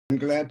I'm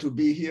glad to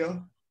be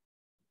here.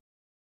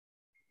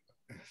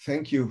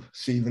 Thank you,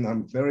 Stephen.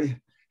 I'm very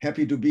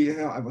happy to be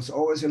here. I was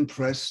always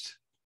impressed.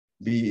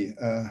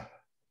 Oops,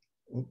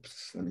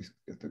 let me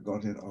get the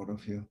Godhead out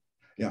of here.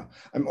 Yeah,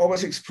 I'm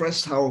always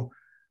expressed how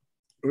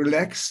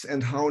relaxed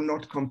and how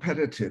not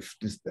competitive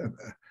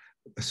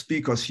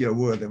speakers here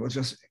were. They were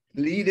just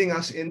leading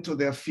us into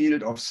their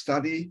field of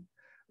study.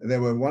 They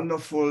were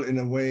wonderful in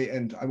a way,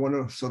 and I want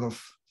to sort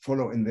of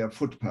follow in their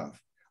footpath.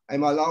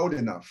 Am I loud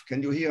enough?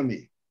 Can you hear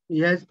me?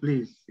 Yes,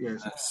 please.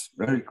 Yes. Yes,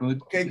 very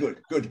good. Okay,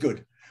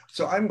 good.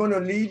 So I'm going to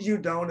lead you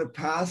down a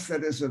path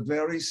that is a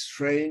very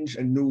strange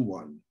and new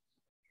one.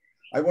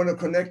 I want to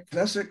connect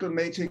classical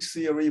matrix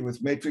theory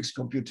with matrix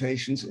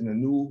computations in a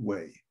new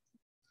way.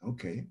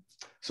 Okay,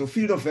 so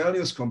field of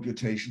values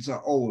computations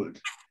are old,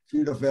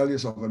 field of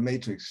values of a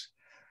matrix,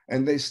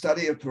 and they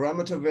study a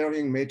parameter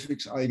varying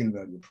matrix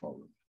eigenvalue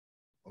problem.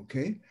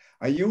 Okay,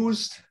 I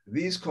used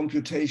these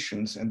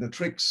computations and the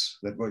tricks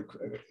that were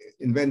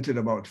invented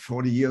about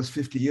 40 years,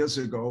 50 years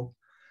ago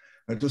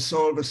to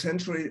solve a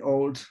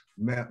century-old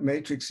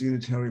matrix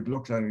unitary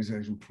block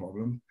diagonalization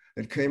problem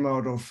that came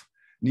out of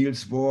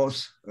Niels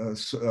Bohr's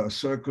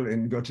circle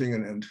in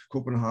Göttingen and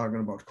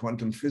Copenhagen about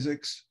quantum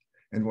physics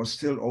and was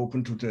still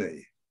open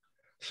today.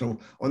 So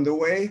on the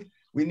way,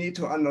 we need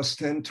to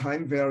understand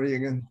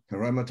time-varying and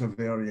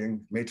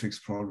parameter-varying matrix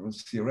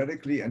problems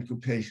theoretically and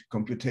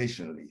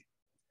computationally.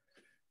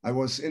 I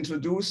was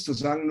introduced to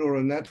Zhang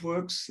Neural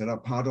Networks that are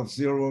part of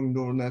zeroing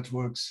neural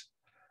networks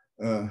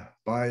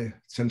by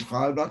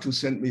Zentralblatt, who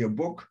sent me a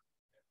book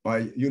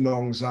by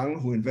Yunong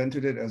Zhang, who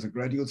invented it as a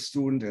graduate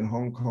student in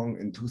Hong Kong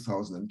in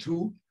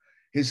 2002.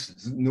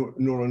 His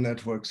neural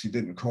networks, he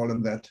didn't call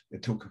them that.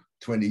 It took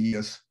 20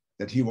 years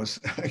that he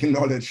was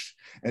acknowledged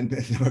and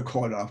they were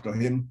called after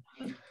him.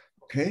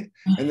 Okay,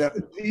 and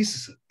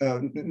these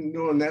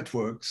neural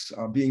networks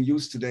are being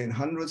used today in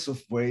hundreds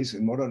of ways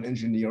in modern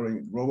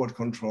engineering, robot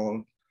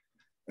control,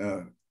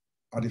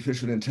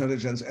 artificial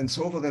intelligence, and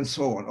so forth and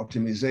so on,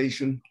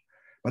 optimization.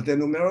 But their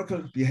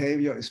numerical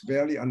behavior is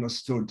barely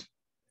understood.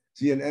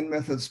 ZNN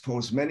methods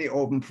pose many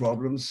open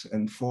problems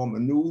and form a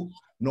new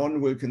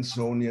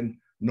non-wilkinsonian,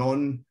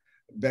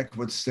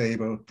 non-backward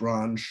stable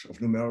branch of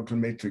numerical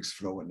matrix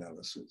flow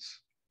analysis.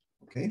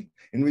 Okay.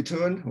 In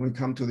return, when we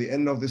come to the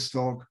end of this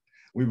talk,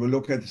 we will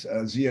look at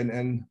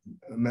ZNN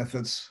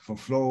methods for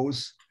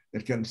flows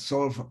that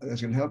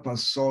can help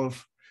us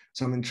solve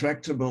some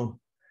intractable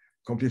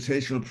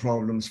computational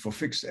problems for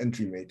fixed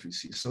entry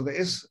matrices. So there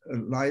is a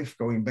life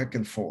going back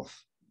and forth.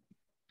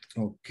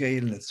 Okay,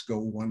 let's go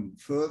one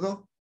further.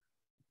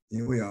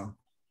 Here we are.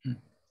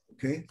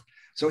 Okay,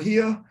 so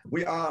here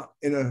we are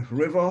in a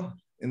river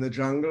in the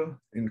jungle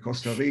in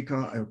Costa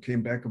Rica. I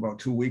came back about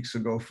 2 weeks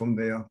ago from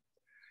there,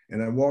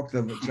 and I walked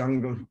the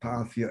jungle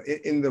path here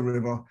in the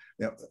river.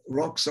 There are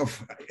rocks of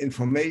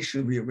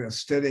information we are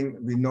studying.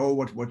 We know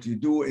what you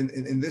do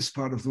in this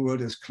part of the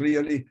world is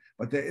clearly,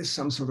 but there is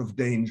some sort of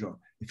danger.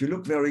 If you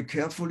look very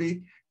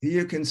carefully,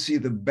 here you can see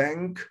the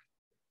bank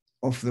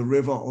of the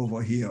river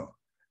over here.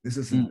 This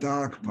is the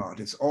dark part.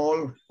 It's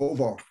all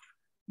over.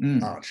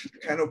 Arch. The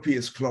canopy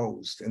is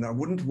closed, and I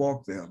wouldn't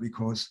walk there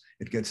because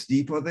it gets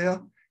deeper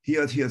there.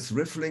 Here it's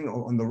riffling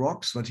on the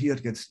rocks, but here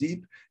it gets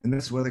deep, and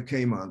that's where the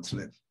caimans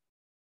live.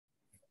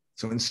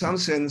 So in some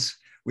sense,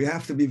 we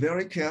have to be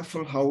very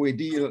careful how we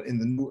deal in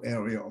the new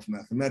area of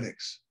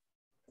mathematics.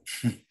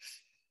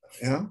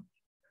 Yeah,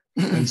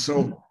 and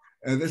so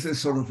this is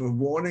sort of a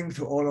warning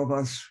to all of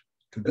us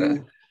to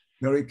do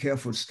very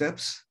careful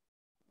steps.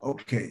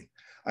 Okay.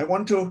 I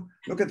want to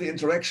look at the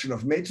interaction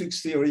of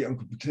matrix theory and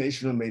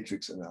computational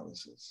matrix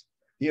analysis.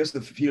 Here's the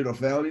field of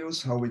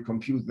values, how we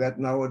compute that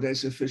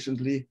nowadays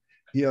efficiently.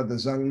 Here are the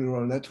Zhang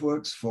neural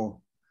networks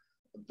for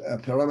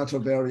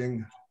parameter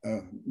varying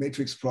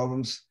matrix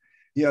problems.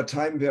 Here are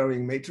time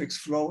varying matrix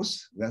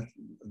flows that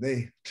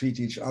they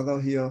treat each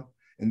other here.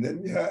 And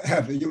then we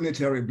have the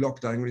unitary block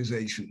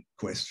diagonalization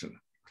question.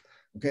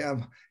 Okay, I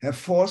have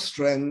 4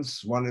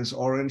 strands. One is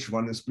orange,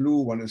 one is blue,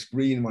 one is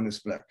green, one is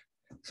black.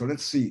 So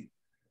let's see.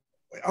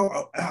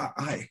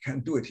 I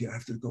can't do it here. I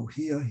have to go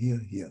here, here,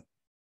 here.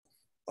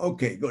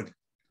 Okay, good.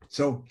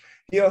 So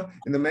here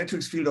in the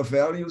matrix field of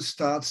values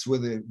starts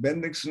with a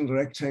Bendixson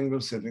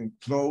rectangles that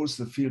enclose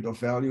the field of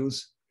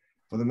values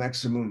for the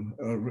maximum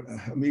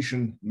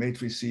Hermitian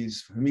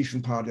matrices,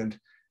 Hermitian part and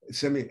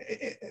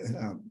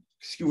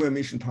skew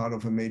Hermitian part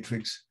of a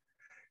matrix.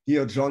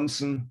 Here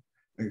Johnson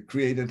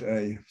created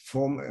a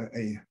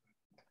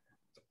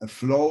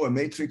flow, a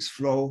matrix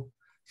flow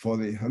for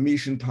the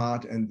Hermitian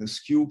part and the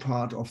skew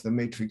part of the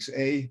matrix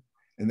A.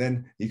 And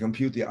then he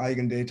computed the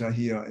eigendata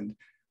here. And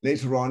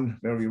later on,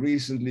 very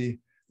recently,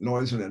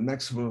 Loisel and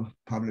Maxwell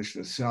published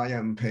a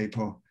SIAM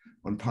paper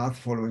on path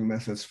following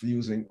methods for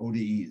using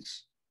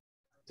ODEs.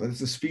 So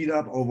it's a speed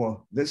up over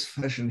this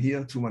fashion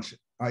here, too much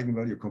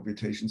eigenvalue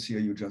computations here.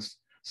 You just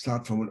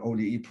start from an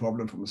ODE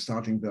problem from a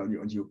starting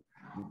value and you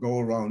go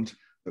around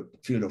the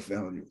field of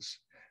values.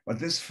 But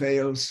this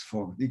fails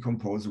for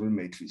decomposable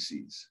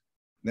matrices.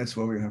 That's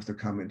where we have to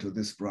come into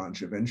this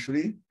branch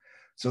eventually.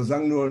 So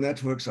Zhang neural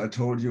networks, I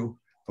told you,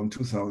 from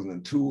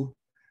 2002,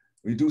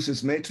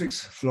 reduces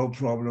matrix flow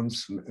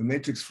problems. A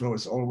matrix flow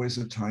is always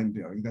a time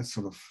bearing. That's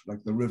sort of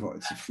like the river,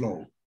 it's a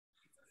flow.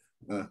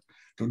 To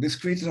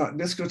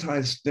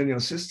discretize linear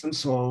system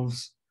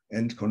solves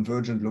and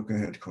convergent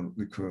look-ahead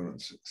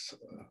recurrences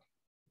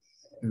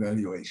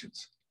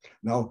evaluations.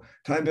 Now,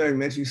 time-bearing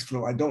matrix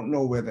flow, I don't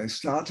know where they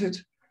started.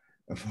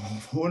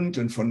 Hund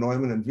and von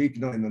Neumann and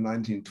Wigner in the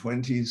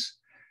 1920s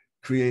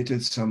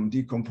created some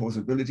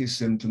decomposability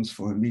symptoms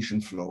for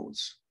Hermitian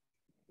flows.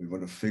 We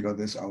want to figure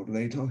this out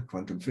later,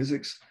 quantum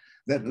physics.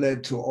 That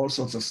led to all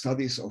sorts of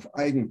studies of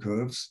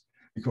eigencurves,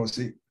 because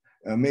the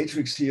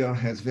matrix here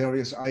has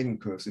various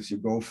eigencurves. If you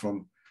go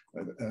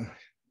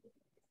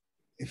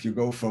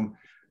from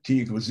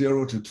t equals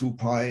 0 to 2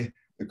 pi,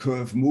 the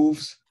curve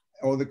moves,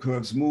 all the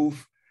curves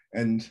move,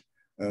 and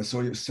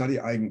so you study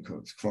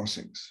eigencurves,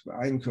 crossings. The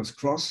eigencurves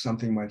cross,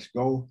 something might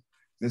go.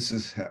 This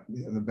is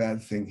the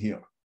bad thing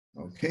here.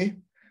 Okay,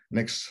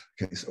 next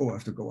case. Oh, I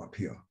have to go up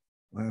here.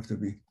 I have to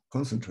be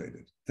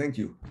concentrated. Thank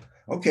you.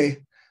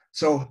 Okay,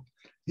 so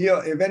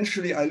here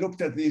eventually I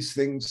looked at these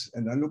things,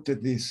 and I looked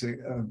at these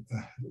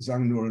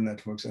Zhang neural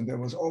networks, and there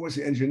was always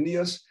the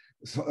engineers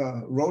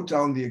wrote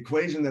down the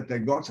equation that they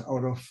got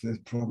out of the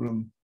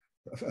problem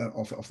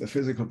of the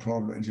physical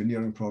problem,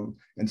 engineering problem,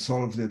 and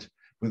solved it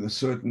with a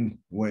certain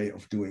way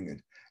of doing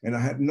it. And I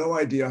had no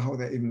idea how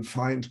they even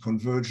find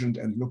convergent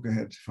and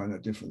look-ahead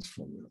finite difference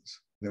formulas.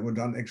 They were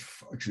done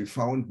actually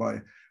found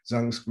by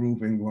Zhang's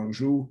group in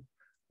Guangzhou.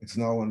 It's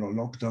now under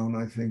lockdown,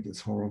 I think. It's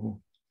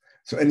horrible.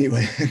 So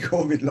anyway,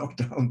 COVID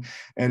lockdown,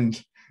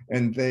 and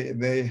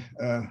they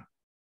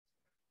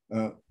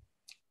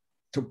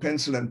took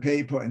pencil and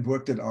paper and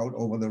worked it out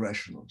over the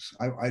rationals.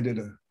 I did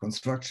a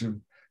constructive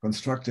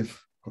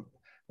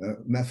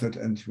method,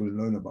 and we'll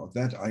learn about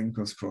that,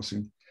 eigencurves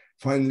crossing.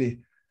 Finally,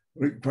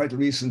 quite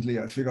recently,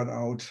 I figured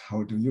out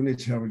how to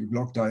unitarily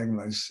block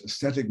diagonalize a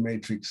static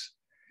matrix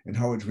and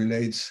how it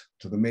relates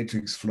to the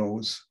matrix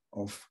flows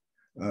of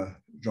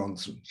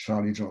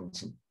Charlie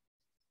Johnson.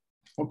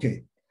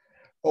 Okay.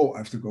 Oh, I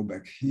have to go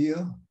back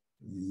here.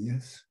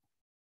 Yes.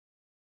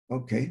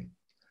 Okay.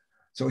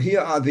 So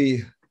here are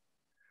the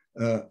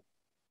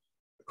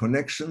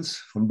connections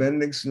from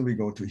Bendixson. We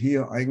go to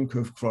here,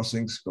 eigencurve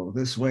crossings go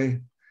this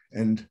way,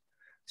 and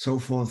so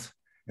forth.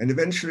 And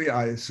eventually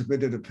I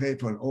submitted a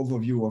paper, an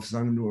overview of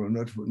Zhang neural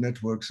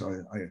networks.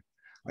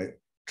 I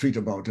treat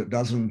about a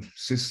dozen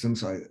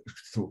systems. I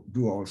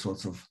do all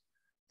sorts of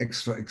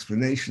extra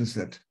explanations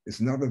that is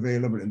not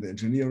available in the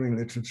engineering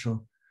literature.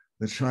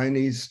 The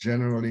Chinese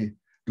generally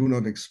do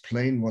not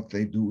explain what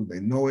they do. They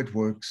know it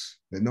works.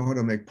 They know how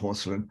to make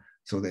porcelain.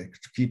 So they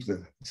keep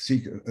the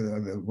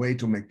way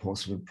to make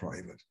porcelain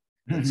private.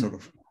 It's sort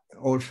of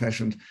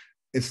old-fashioned.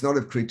 It's not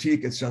a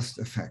critique, it's just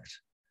a fact.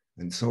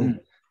 And so,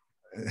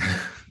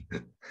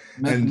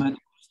 and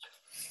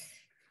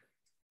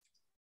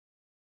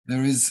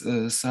there is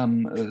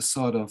some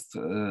sort of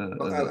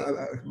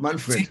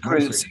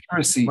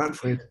secrecy.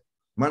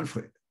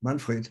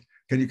 Manfred,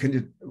 can you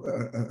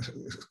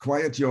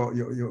quiet your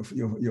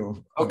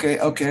okay,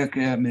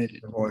 I made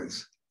it.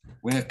 Voice.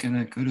 Where can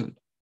I put it?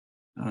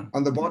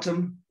 On the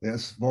bottom,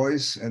 there's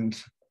voice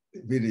and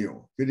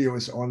video. Video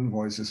is on,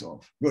 voice is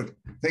off. Good,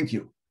 thank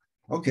you.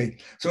 Okay,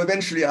 so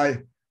eventually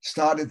I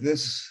started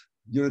this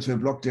unitary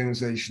block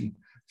diagonalization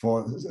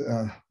for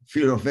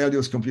field of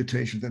values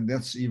computations, and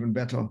that's even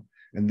better,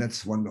 and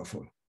that's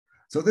wonderful.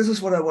 So this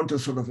is what I want to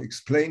sort of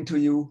explain to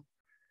you,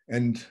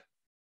 and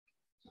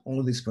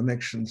all these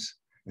connections.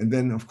 And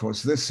then, of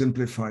course, this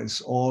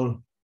simplifies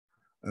all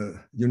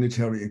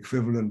unitary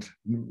equivalent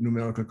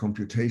numerical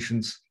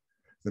computations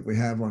that we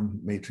have on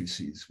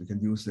matrices. We can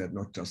use that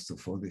not just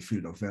for the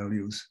field of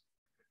values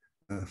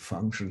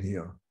function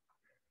here.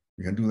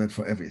 We can do that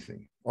for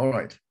everything. All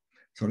right,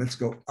 so let's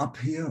go up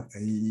here.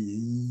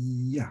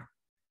 Yeah.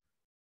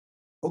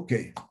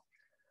 Okay.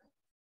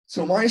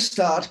 So my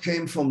start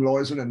came from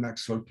Loisel and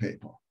Maxwell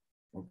paper.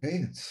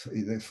 Okay,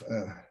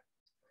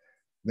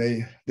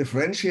 they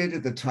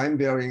differentiated the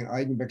time-varying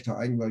eigenvector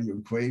eigenvalue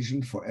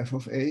equation for f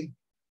of a,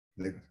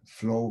 the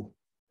flow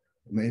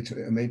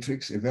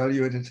matrix,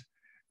 evaluated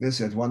this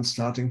at one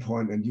starting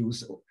point and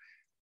used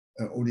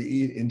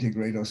ODE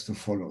integrators to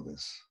follow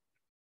this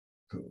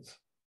curve.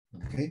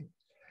 Okay,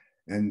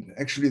 and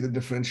actually the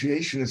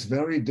differentiation is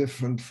very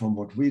different from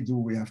what we do.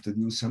 We have to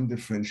do some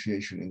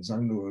differentiation in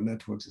Zhang neural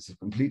networks. It's a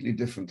completely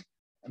different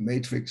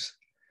matrix.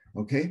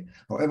 Okay,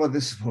 however,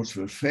 this approach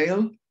will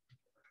fail.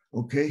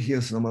 Okay,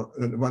 here's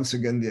once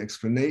again the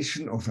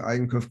explanation of the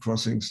eigencurve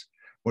crossings.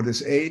 What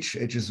is H?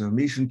 H is a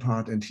Hermitian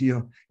part, and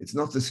here it's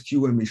not the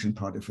skew Hermitian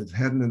part. If it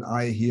hadn't an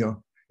I here,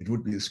 it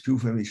would be a skew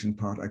Hermitian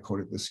part. I call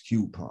it the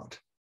skew part.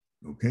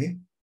 Okay.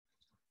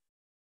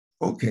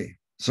 Okay,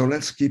 so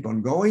let's keep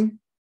on going.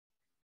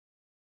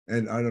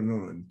 And I don't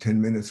know, in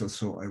 10 minutes or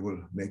so, I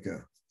will make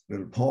a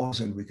little pause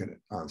and we can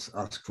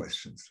ask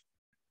questions.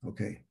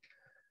 Okay.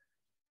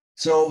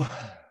 So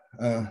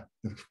the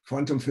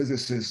quantum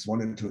physicists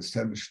wanted to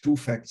establish two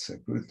facts. I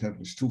could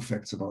establish two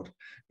facts about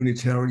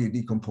unitarily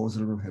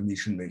decomposable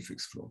Hermitian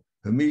matrix flow.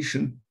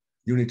 Hermitian,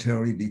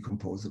 unitary,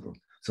 decomposable.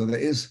 So there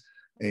is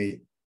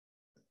a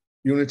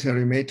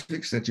unitary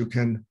matrix that you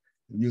can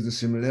use a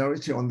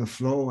similarity on the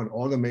flow and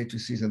all the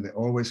matrices, and they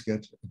always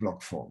get a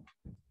block form.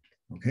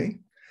 Okay?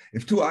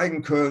 If two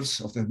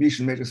eigencurves of the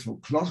Hermitian matrix flow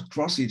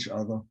cross each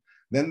other,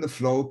 then the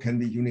flow can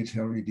be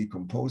unitarily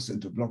decomposed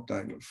into block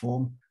diagonal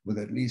form with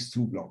at least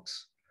two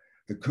blocks.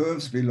 The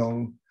curves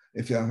belong,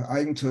 if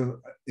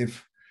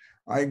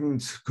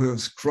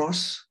eigencurves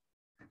cross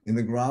in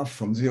the graph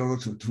from 0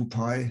 to 2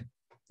 pi,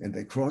 and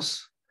they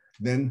cross,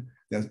 then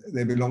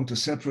they belong to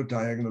separate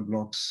diagonal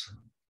blocks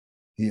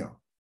here.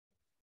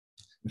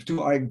 If two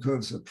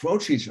eigencurves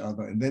approach each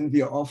other and then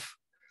veer off,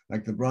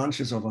 like the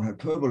branches of a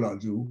hyperbola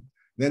do,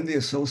 then the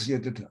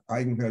associated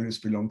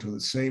eigenvalues belong to the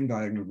same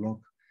diagonal block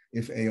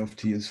if A of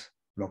t is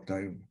block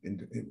diagonal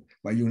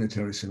by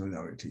unitary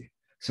similarity.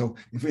 So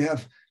if we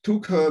have two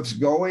curves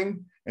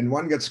going and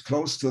one gets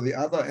close to the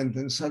other and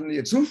then suddenly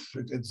it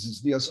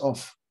veers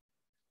off.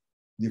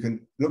 You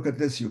can look at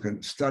this, you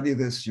can study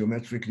this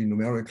geometrically,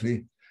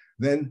 numerically,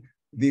 then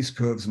these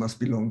curves must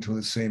belong to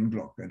the same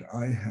block. And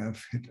I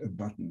have hit a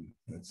button.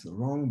 That's the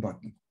wrong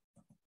button.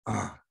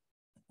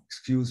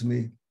 Excuse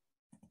me.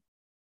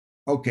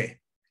 Okay.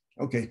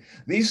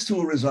 These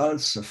two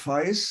results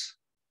suffice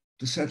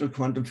to settle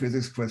quantum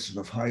physics question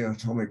of higher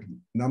atomic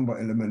number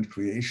element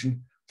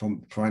creation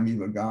from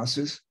primeval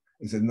gases.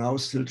 Is it now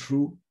still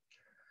true?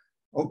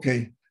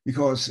 Okay,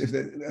 because you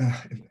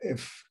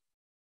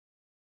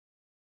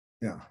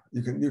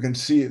can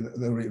see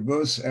the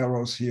reverse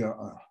arrows here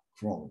are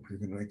wrong. You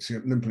can make a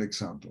simple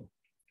example.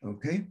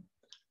 Okay,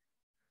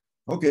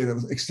 there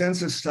was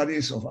extensive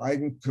studies of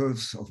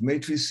eigencurves of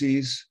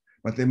matrices,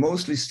 but they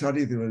mostly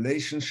study the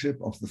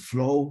relationship of the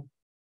flow,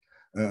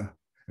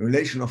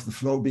 relation of the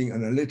flow being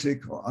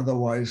analytic or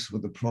otherwise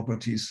with the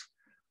properties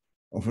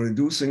of a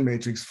reducing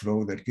matrix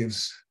flow that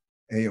gives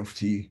A of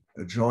t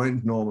a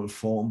joint normal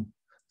form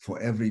for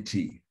every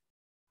t.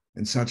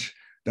 And such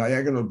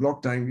diagonal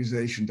block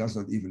diagonalization does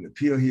not even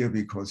appear here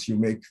because you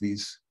make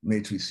these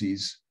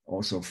matrices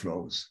also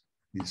flows,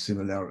 these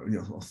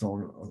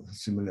orthogonal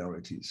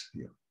similarities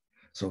here.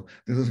 So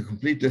this is a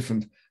complete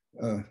different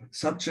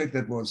subject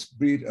that was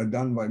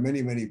done by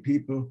many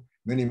people,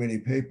 many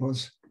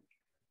papers.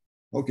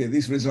 Okay,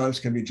 these results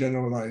can be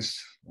generalized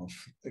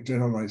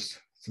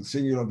to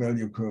singular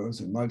value curves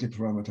and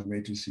multi-parameter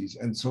matrices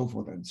and so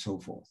forth and so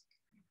forth.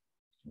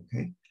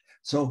 Okay,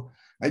 so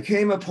I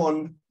came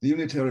upon the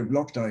unitary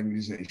block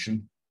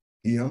diagonalization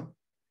here.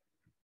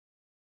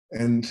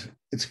 And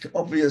it's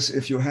obvious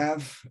if you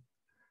have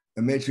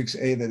a matrix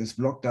A that is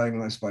block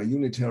diagonalized by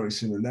unitary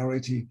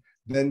similarity,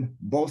 then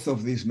both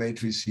of these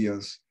matrices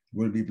here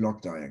will be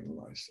block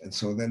diagonalized. And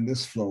so then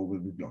this flow will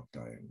be block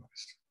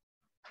diagonalized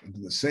into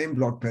the same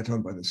block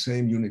pattern by the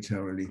same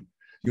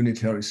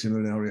unitary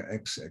similarity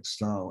x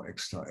star or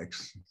x star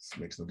x. This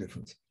makes no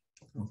difference.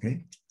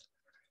 Okay.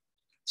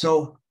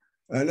 So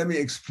let me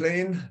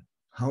explain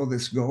how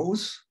this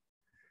goes.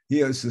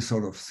 Here is the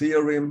sort of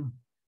theorem.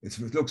 It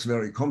looks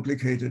very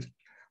complicated.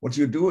 What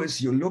you do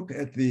is you look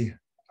at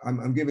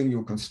I'm giving you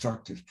a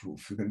constructive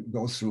proof. You can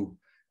go through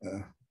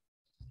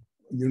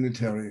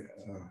unitary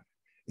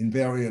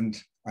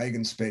invariant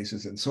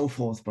eigenspaces and so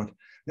forth, but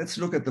let's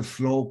look at the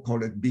flow,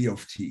 call it B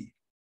of t,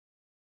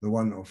 the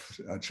one of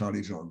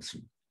Charlie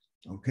Johnson,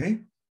 okay?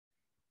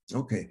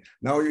 Okay,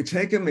 now you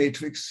take a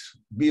matrix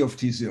B of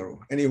t0,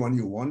 any one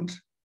you want,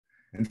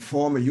 and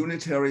form a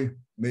unitary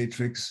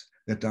matrix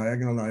that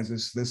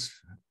diagonalizes this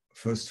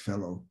first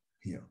fellow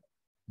here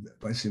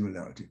by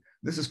similarity.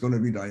 This is going to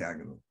be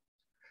diagonal.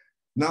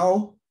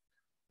 Now,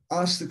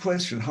 ask the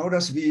question, how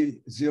does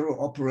V0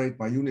 operate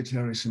by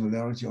unitary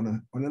similarity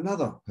on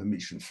another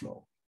Hermitian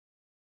flow?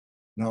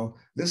 Now,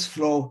 this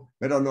flow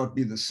better not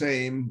be the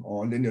same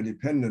or linearly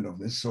dependent of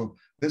this. So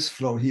this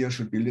flow here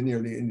should be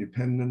linearly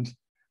independent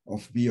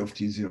of B of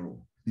t0.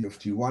 B of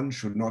t1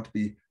 should not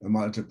be a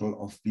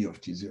multiple of B of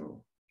t0.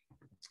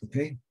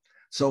 Okay,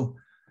 so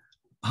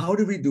how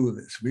do we do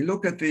this? We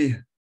look at the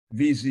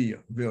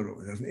V0.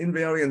 There's an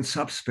invariant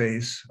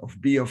subspace of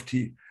B of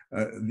t.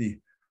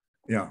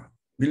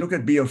 We look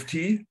at B of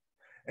t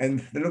and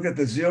then look at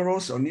the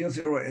zeros or near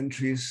zero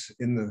entries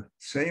in the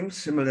same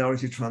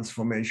similarity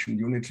transformation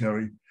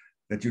unitary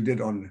that you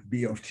did on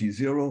B of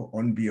t0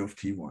 on B of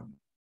t1.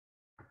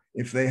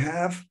 If they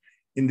have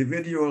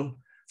individual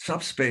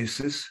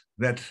subspaces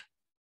that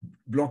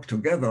block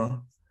together,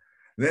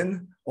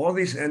 then all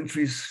these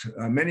entries,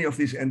 many of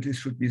these entries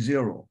should be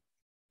zero.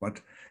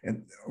 But,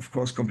 and of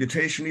course,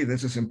 computationally,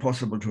 this is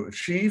impossible to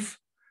achieve.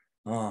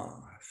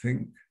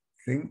 Thank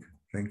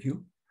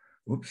you.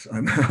 Oops,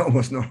 I'm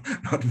almost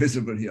not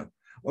visible here.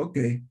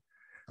 Okay.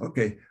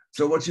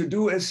 So what you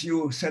do is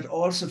you set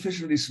all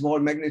sufficiently small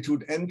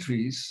magnitude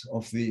entries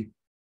of the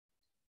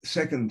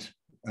second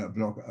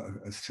block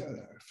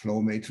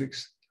flow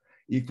matrix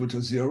equal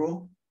to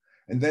 0.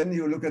 And then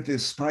you look at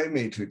this SPI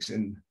matrix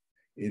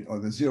or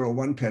the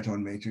 0-1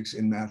 pattern matrix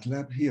in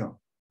MATLAB here.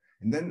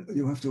 And then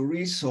you have to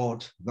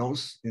resort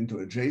those into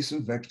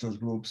adjacent vector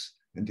groups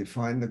and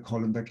define the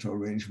column vector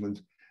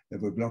arrangement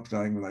that will block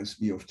diagonalize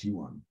B of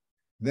t1.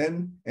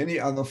 Then any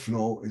other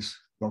flow is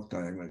block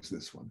diagonalized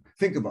this one.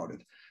 Think about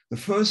it. the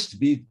first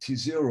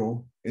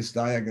BT0 is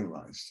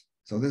diagonalized.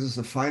 So this is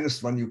the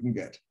finest one you can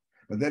get,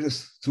 but that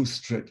is too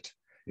strict.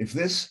 If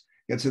this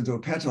gets into a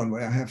pattern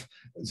where I have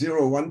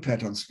 0, 1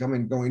 patterns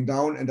going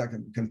down, and I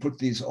can put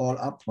these all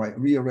up by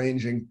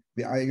rearranging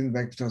the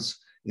eigenvectors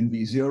in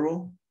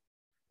V0,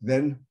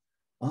 then,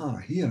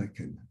 here I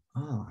can,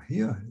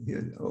 here,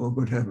 oh,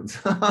 good heavens.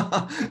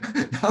 Now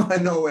I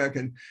know where I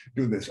can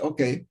do this.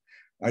 Okay,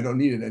 I don't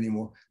need it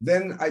anymore.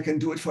 Then I can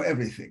do it for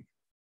everything.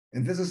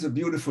 And this is a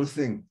beautiful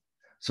thing.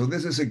 So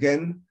this is,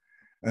 again,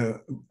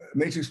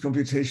 matrix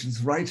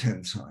computations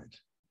right-hand side.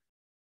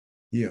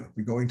 Here,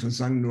 we're going to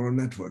Zhang Neural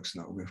Networks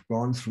now. We've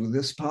gone through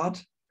this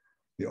part,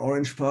 the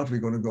orange part. We're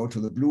going to go to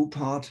the blue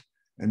part,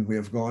 and we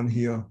have gone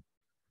here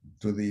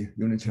to the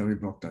unitary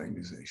block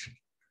diagonalization.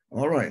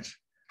 All right,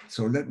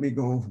 so let me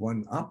go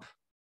one up,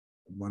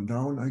 one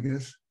down, I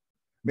guess.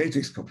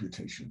 Matrix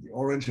computation, the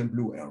orange and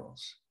blue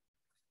arrows.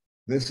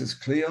 This is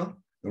clear.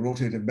 The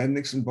rotated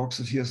Bendixson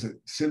boxes. Here's the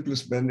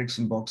simplest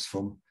Bendixson box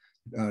from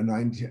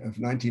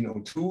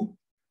 1902,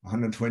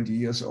 120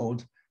 years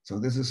old. So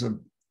this is a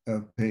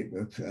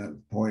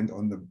point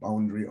on the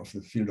boundary of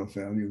the field of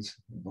values.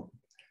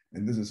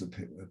 And this is a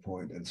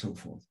point, and so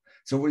forth.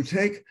 So we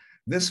take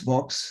this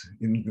box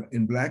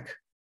in black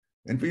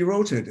and we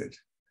rotate it.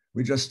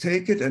 We just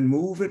take it and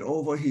move it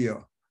over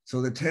here.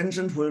 So the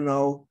tangent will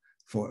now,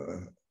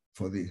 for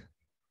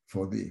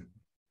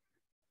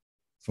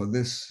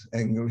this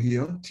angle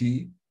here,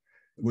 T,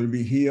 will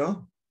be here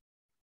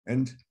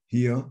and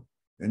here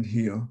and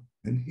here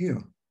and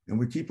here. And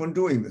we keep on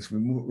doing this. We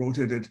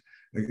rotate it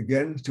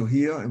again to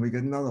here, and we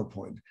get another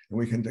point. And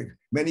we can take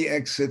many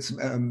exits,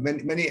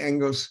 many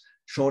angles,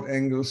 short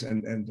angles,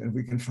 and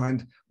we can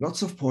find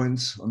lots of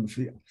points on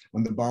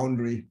the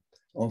boundary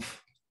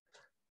of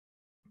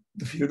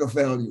the field of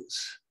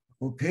values.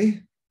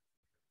 Okay,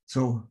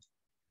 so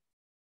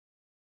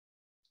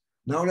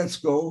now let's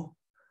go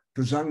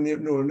to Zhang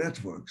Neural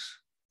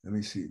Networks. Let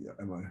me see,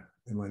 am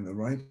I in the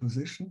right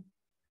position?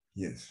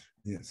 Yes,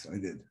 I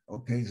did.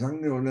 Okay, Zhang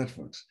Neural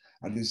Networks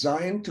are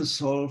designed to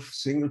solve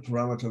single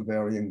parameter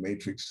varying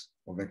matrix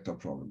or vector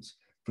problems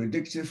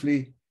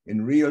predictively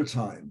in real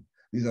time.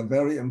 These are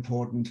very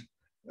important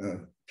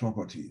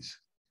properties.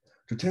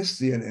 To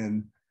test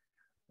ZNN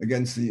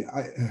against the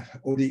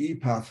ODE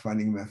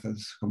pathfinding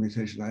methods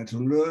computation, I had to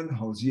learn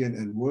how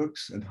ZNN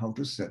works and how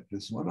to set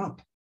this one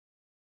up.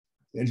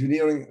 The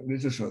engineering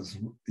literature is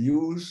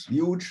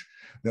huge.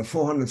 There are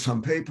 400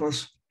 some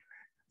papers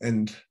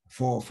and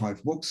 4 or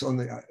 5 books on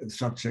the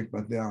subject,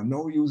 but there are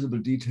no usable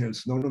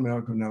details, no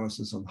numerical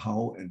analysis on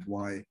how and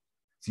why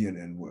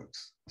ZNN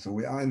works. So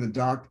we are in the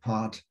dark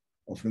part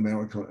of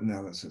numerical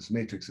analysis,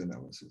 matrix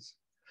analysis.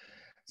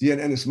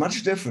 ZNN is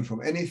much different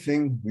from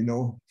anything we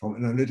know from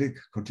analytic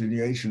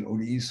continuation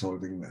ODE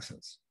solving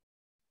methods.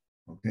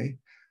 Okay,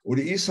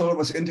 ODE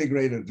solvers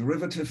integrate a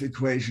derivative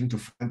equation to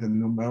find the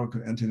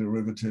numerical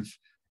antiderivative,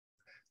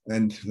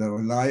 and they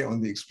rely on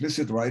the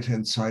explicit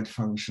right-hand side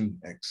function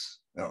x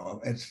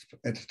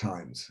at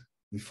times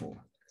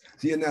before.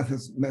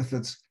 ZNN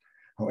methods,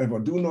 however,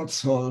 do not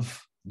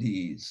solve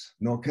DEs,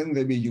 nor can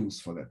they be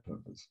used for that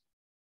purpose.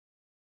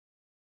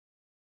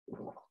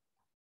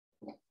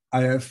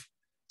 I have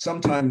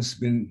sometimes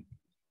been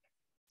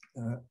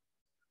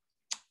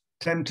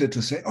tempted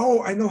to say,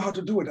 oh, I know how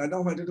to do it. I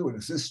know how to do it,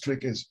 as this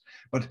trick is.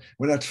 But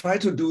when I try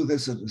to do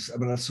this,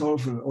 when I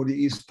solve an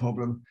ODE's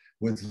problem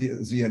with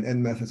ZNN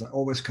methods, I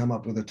always come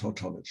up with a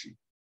tautology.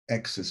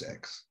 X is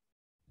X,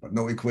 but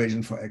no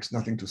equation for X,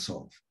 nothing to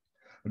solve.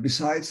 But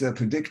besides, they're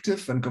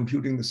predictive and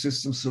computing the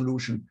system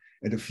solution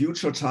at a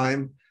future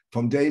time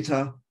from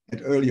data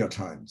at earlier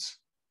times.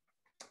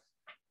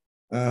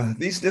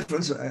 These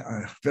differences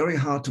are very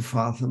hard to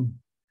fathom,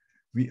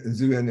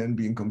 ZNN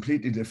being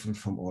completely different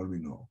from all we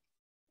know.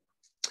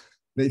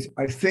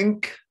 I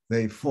think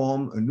they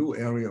form a new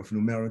area of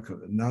numerical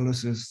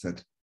analysis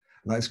that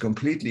lies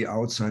completely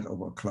outside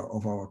of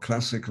our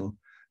classical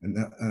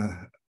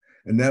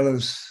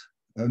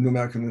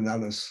numerical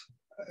analysis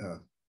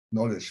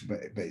knowledge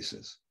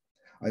basis.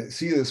 I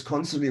see this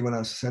constantly when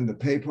I send a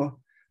paper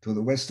to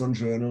the Western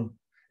Journal,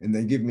 and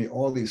they give me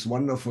all these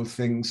wonderful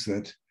things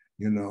that,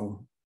 you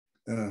know,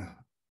 that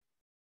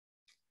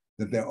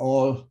they're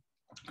all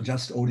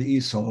just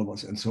ODE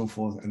solvers and so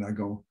forth. And I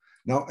go,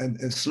 now,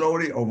 and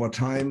slowly over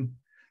time,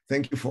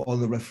 thank you for all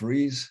the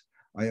referees,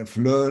 I have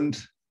learned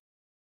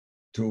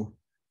to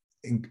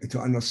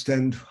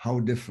understand how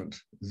different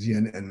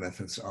ZNN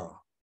methods are.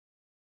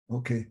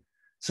 Okay,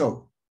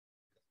 so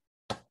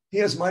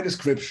here's my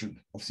description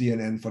of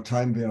ZNN for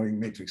time-varying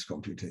matrix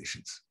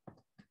computations.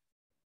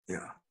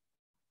 Yeah.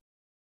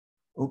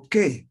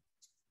 Okay.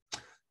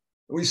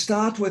 We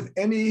start with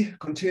any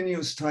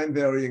continuous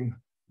time-varying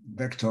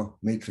vector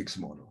matrix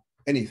model,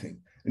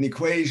 anything. An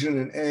equation,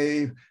 an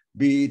A,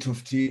 B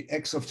of t,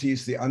 x of t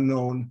is the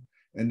unknown,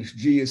 and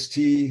g is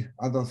t,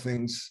 other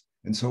things,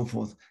 and so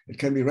forth. It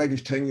can be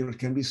rectangular, it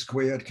can be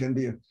square, it can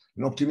be an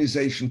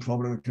optimization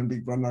problem, it can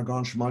be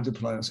Lagrange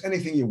multipliers,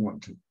 anything you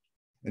want to.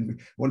 And we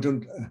want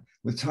to,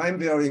 with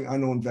time-varying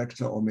unknown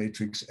vector or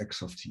matrix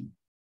x of t.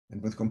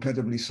 And with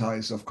compatibly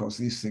sized, of course,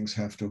 these things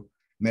have to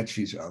match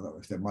each other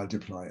if they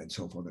multiply and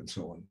so forth and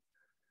so on.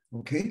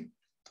 Okay,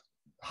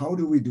 how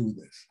do we do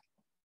this?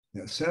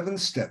 There are 7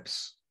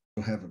 steps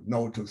to have a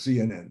node to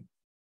ZNN.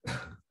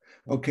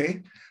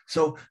 Okay,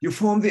 so you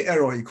form the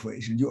error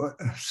equation. You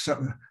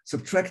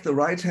subtract the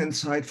right-hand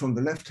side from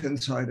the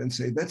left-hand side and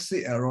say, that's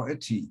the error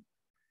at t.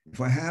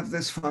 If I have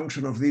this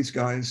function of these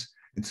guys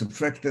and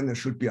subtract them, there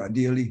should be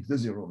ideally the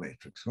 0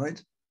 matrix,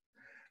 right?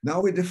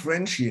 Now we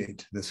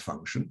differentiate this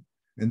function,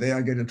 and there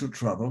I get into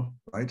trouble,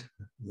 right?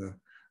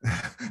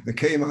 The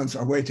Caymans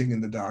are waiting in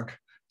the dark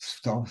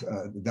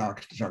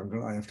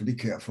jungle. I have to be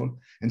careful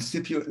and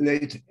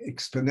stipulate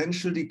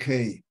exponential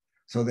decay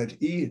so that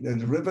the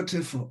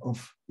derivative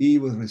of e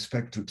with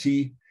respect to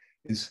t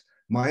is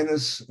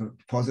minus a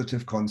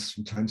positive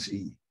constant times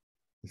e.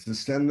 It's the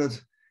standard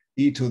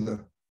e to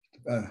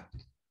the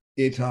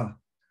eta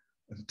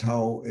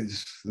tau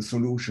is the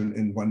solution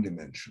in 1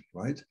 dimension,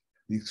 right?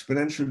 The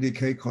exponential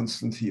decay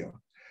constant here.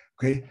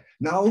 Okay,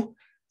 now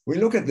we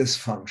look at this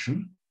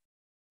function,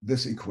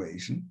 this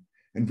equation,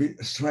 and we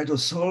try to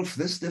solve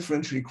this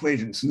differential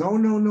equation.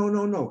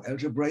 No,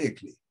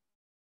 algebraically.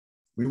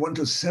 We want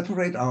to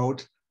separate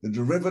out the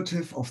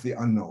derivative of the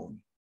unknown,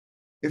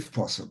 if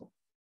possible,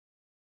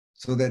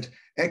 so that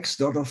x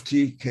dot of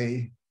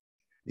tk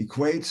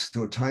equates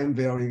to a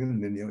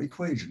time-varying linear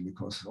equation,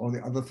 because all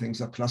the other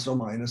things are plus or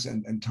minus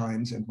and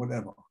times and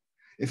whatever.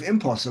 If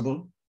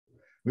impossible,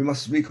 we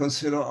must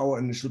reconsider our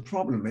initial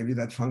problem. Maybe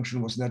that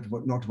function was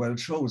not well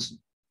chosen.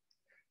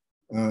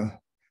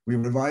 We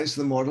revise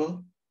the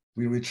model,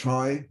 we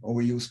retry, or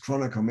we use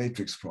Kronecker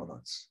matrix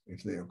products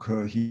if they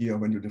occur here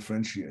when you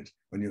differentiate,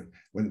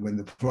 when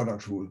the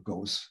product rule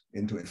goes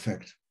into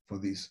effect for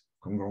these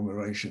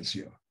conglomerations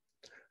here.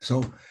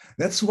 So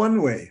that's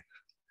one way,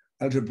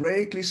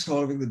 algebraically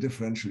solving the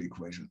differential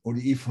equation.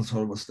 ODE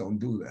solvers don't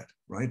do that,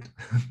 right?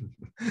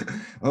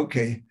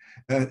 Okay,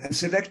 and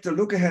select the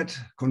look-ahead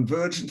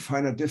convergent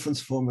finite difference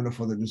formula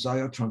for the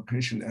desired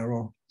truncation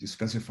error. You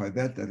specify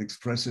that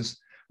expresses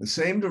the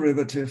same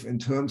derivative in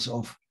terms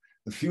of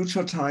the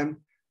future time,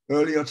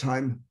 earlier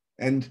time,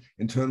 and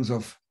in terms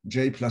of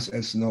j plus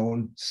s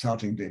known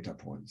starting data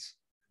points.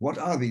 What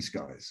are these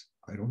guys?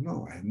 I don't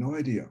know, I have no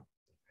idea.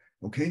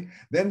 Okay,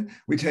 then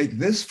we take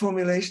this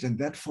formulation and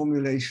that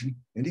formulation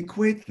and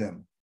equate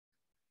them.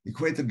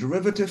 Equate the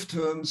derivative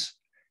terms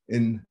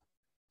in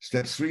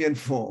steps 3 and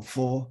 4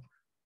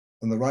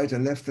 on the right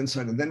and left hand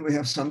side, and then we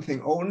have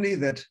something only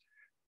that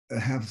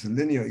have the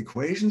linear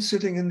equation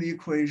sitting in the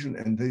equation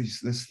and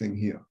this thing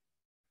here.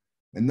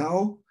 And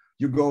now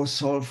you go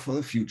solve for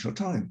the future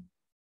time.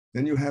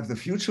 Then you have the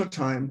future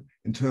time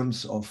in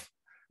terms of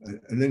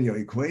a linear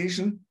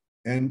equation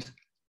and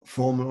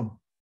formal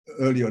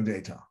earlier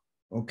data.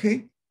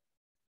 Okay?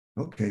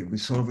 Okay, we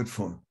solve it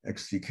for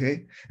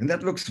xdk. And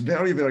that looks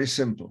very, very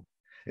simple.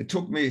 It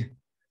took me,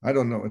 I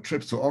don't know, a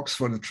trip to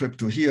Oxford, a trip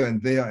to here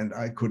and there, and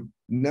we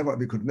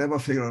could never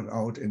figure it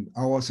out in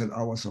hours and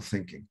hours of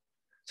thinking.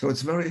 So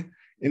it's very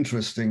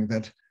interesting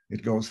that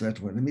it goes that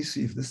way. Let me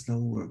see if this now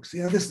works.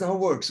 Yeah, this now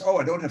works. Oh,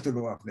 I don't have to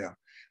go up there.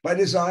 By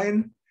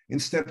design, in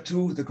step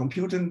 2, the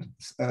computed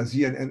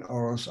ZNN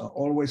errors are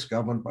always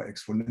governed by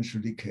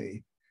exponential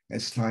decay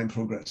as time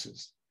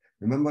progresses.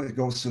 Remember, it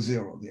goes to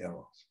 0, the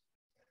errors.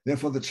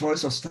 Therefore, the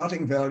choice of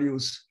starting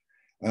values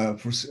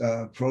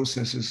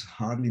processes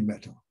hardly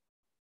matter.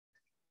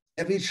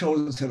 Every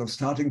chosen set of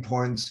starting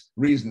points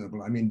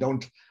reasonable. I mean,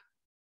 don't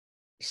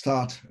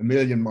start a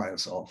million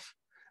miles off.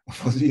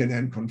 For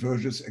ZNN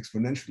converges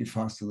exponentially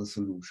fast to the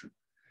solution,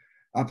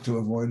 up to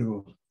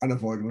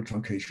unavoidable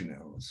truncation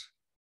errors.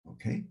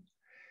 Okay.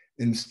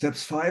 In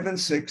steps 5 and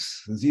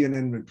 6, the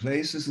ZNN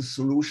replaces the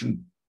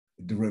solution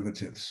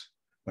derivatives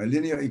by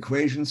linear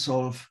equation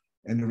solve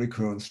and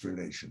recurrence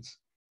relations.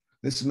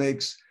 This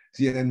makes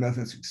ZNN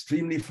methods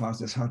extremely fast.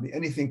 There's hardly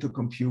anything to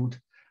compute.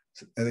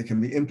 They can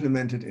be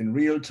implemented in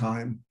real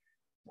time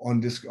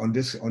on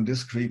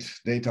discrete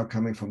data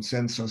coming from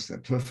sensors. They're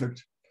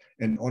perfect,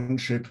 and on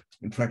chip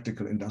in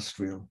practical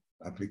industrial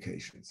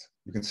applications.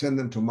 You can send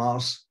them to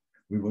Mars,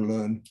 we will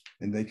learn,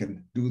 and they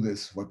can do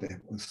this, what they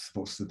were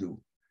supposed to do.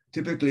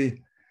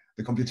 Typically,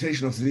 the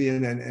computation of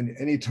ZNN in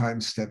any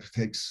time step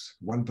takes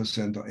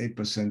 1% or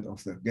 8%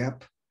 of the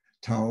gap,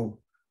 tau,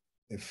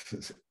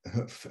 if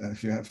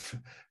you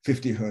have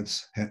 50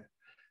 Hertz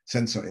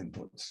sensor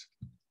inputs,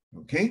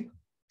 okay?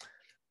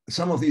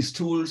 Some of these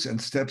tools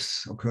and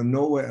steps occur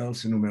nowhere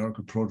else in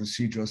numerical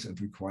procedures and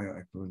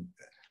require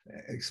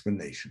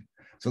explanation.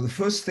 So the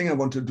first thing I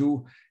want to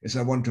do is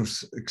I want to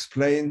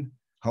explain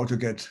how to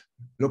get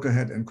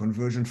look-ahead and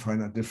convergent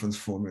finite difference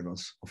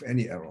formulas of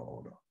any error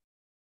order,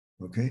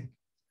 okay?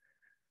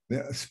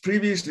 There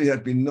previously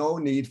had been no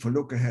need for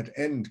look-ahead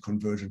and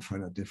convergent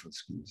finite difference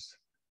schemes.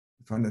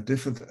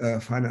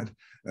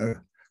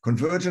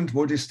 Convergent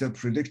multi-step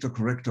predictor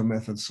corrector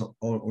methods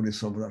only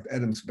solved out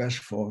Adams,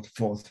 Bashford,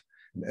 Forth,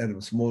 and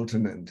Adams,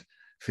 Moulton, and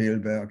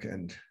Fehlberg,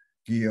 and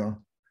Gear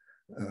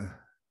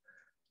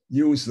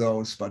use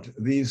those, but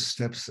these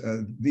steps,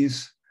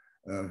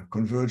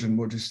 convergent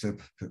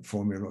multi-step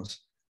formulas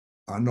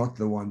are not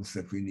the ones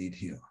that we need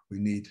here. We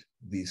need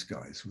these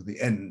guys with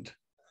the end,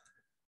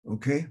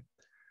 okay?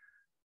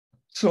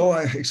 So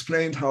I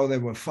explained how they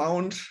were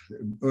found,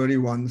 early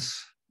ones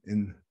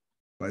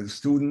by the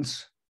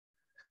students.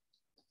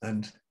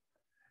 And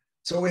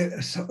so we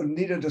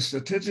needed a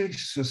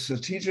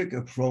strategic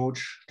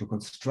approach to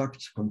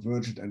construct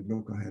convergent and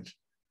look-ahead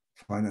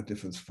finite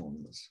difference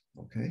formulas,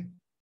 okay?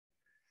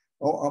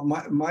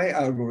 My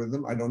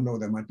algorithm, I don't know,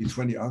 there might be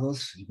 20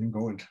 others. You can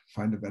go and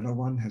find a better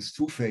one, has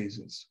two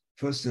phases.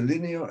 First, a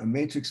linear, a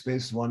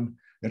matrix-based one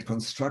that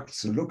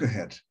constructs a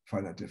look-ahead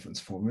finite difference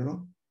formula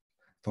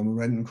from a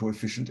random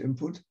coefficient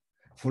input,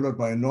 followed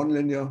by a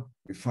nonlinear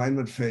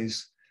refinement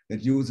phase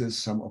that uses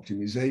some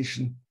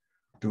optimization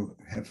to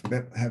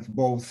have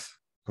both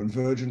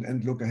convergent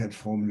and look-ahead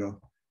formula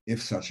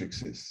if such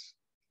exists.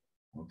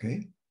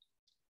 Okay?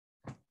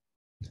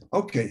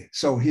 Okay,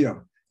 so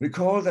here,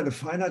 recall that a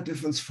finite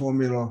difference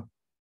formula,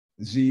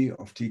 Z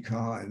of t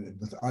car and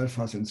with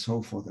alphas and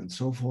so forth,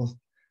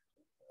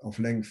 of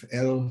length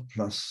L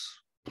plus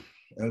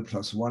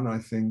 1, I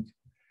think,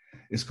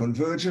 is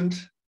convergent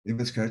if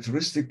its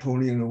characteristic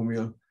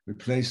polynomial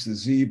replace the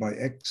Z by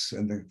X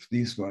and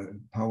these by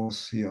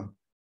powers here,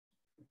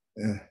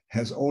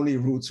 has only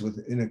roots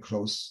within a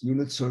closed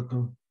unit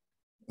circle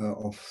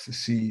of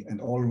C, and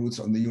all roots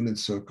on the unit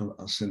circle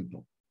are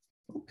simple.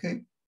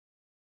 Okay.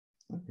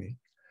 Okay.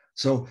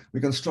 So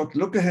we construct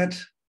look-ahead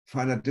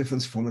finite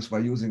difference formulas by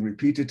using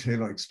repeated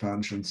Taylor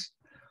expansions.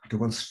 To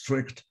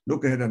construct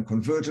look-ahead and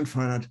convergent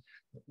finite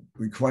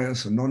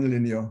requires a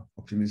nonlinear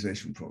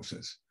optimization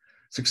process.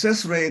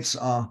 Success rates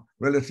are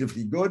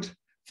relatively good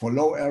for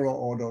low error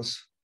orders.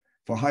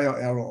 For higher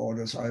error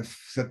orders, I've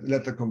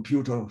let the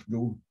computer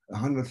do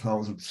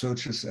 100,000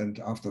 searches, and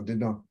after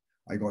dinner,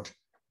 I got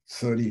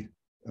 30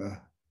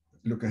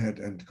 look-ahead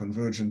and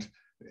convergent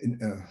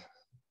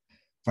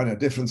finite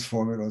difference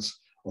formulas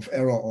of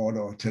error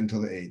order 10 to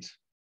the 8.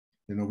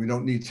 You know, we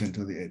don't need 10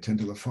 to the 8, 10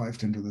 to the 5,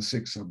 10 to the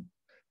 6 are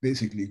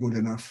basically good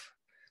enough.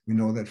 We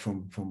know that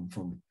from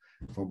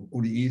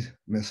ODE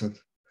method.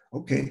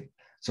 Okay,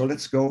 so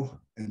let's go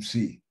and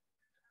see.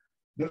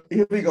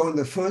 Here we go in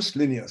the first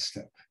linear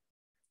step.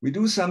 We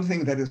do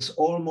something that is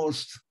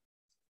almost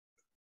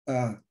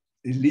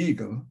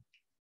illegal.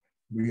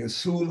 We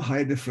assume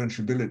high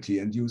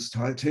differentiability and use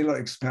Taylor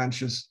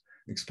expands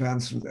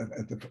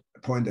at the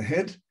point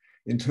ahead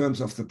in terms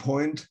of the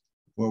point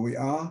where we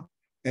are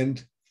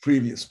and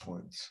previous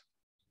points.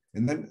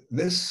 And then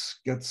this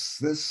gets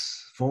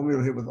this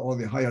formula here with all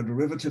the higher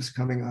derivatives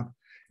coming up.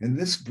 And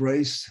this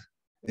braced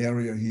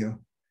area here,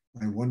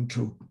 I want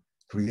to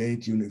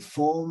create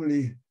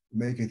uniformly,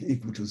 make it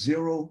equal to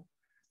 0.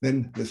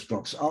 Then this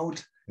drops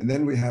out. And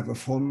then we have a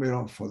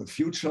formula for the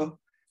future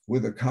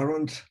with the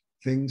current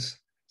things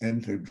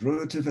and the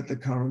derivative at the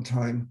current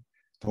time,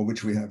 for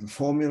which we have a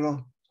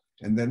formula.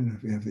 And then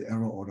we have the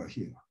error order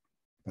here.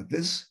 But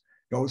this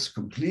goes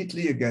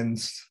completely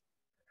against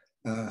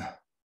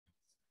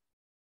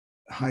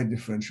high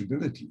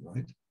differentiability,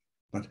 right?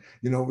 But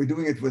you know, we're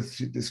doing it with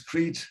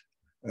discrete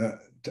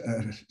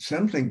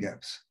sampling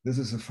gaps. This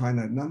is a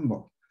finite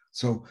number.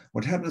 So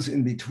what happens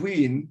in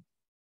between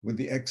with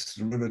the x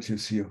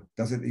derivatives here,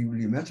 does it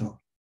really matter?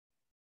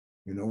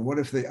 You know, what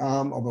if the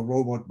arm of a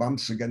robot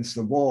bumps against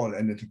the wall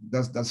and it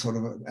does sort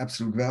of an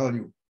absolute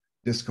value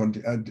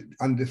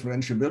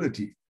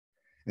undifferentiability?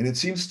 And it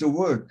seems to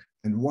work.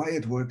 And why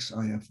it works,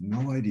 I have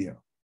no idea.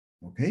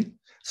 Okay,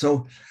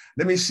 so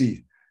let me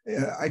see.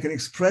 I can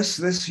express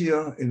this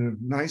here in a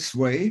nice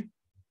way.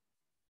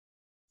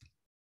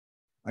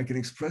 I can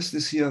express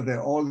this here. There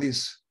are all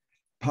these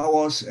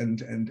powers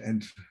and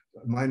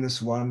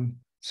 -1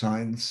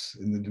 signs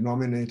in the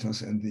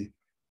denominators and the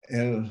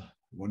L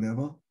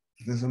whatever.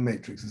 There's a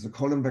matrix. There's a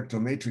column vector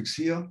matrix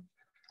here.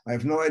 I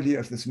have no idea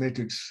if this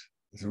matrix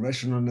is a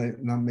rational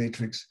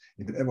matrix,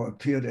 if it ever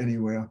appeared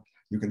anywhere.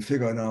 You can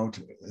figure it out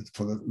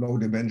for the low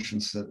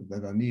dimensions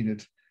that are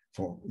needed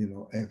for, you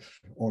know,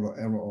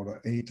 error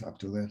order 8 up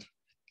to that.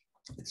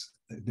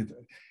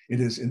 It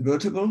is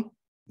invertible,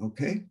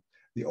 okay?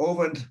 The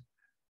over and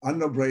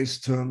under brace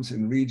terms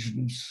in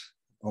regions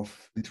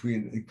of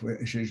between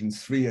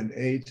equations 3 and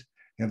 8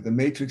 have the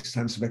matrix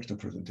times vector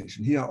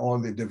presentation. Here are all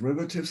the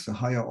derivatives, the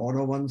higher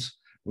order ones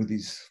with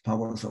these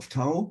powers of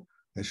tau.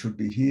 They should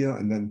be here,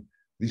 and then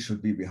these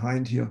should be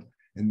behind here.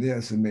 And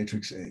there's the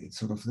matrix A. It's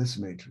sort of this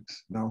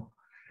matrix. Now,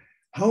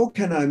 how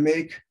can I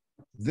make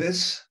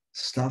this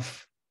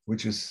stuff,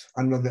 which is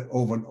under the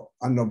over and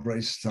under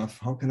brace stuff,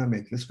 how can I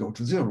make this go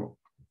to 0?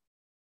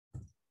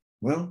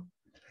 Well,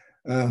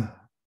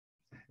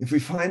 if we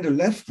find a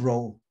left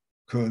row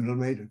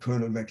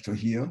kernel vector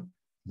here,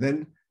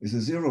 then is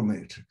a 0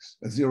 matrix,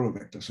 a 0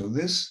 vector. So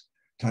this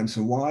times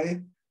a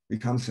y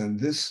becomes then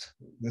this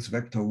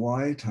vector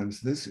y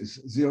times this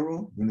is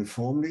 0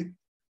 uniformly.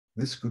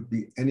 This could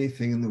be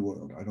anything in the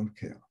world. I don't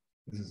care.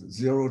 This is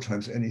 0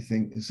 times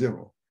anything is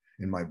 0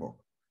 in my book.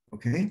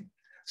 Okay.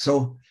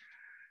 So,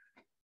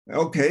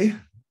 okay.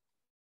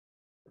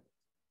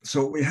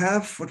 So we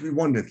have what we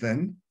wanted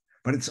then,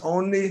 but it's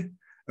only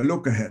a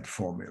look-ahead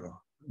formula.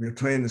 We're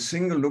trying a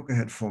single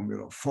look-ahead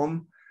formula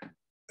from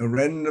a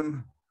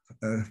random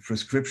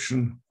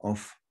prescription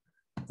of,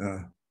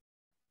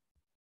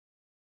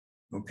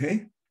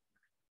 okay?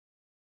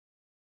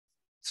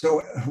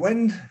 So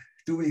when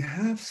do we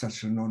have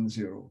such a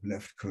non-zero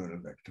left kernel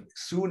vector?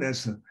 As soon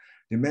as the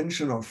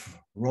dimension of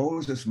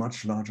rows is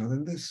much larger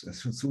than this,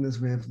 as soon as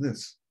we have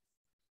this.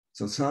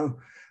 So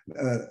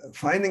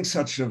finding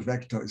such a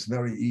vector is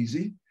very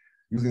easy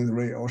using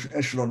the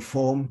echelon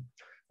form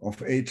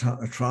of A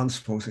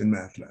transpose in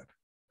MATLAB.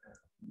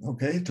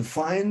 Okay, to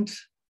find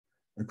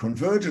a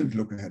convergent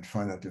look-ahead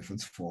finite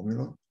difference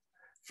formula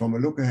from a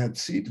look-ahead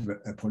seed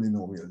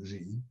polynomial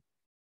Z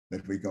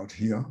that we got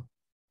here.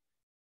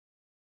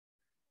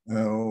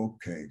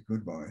 Okay,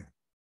 goodbye.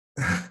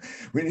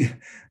 We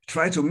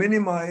try to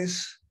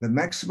minimize the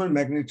maximal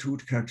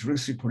magnitude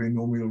characteristic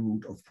polynomial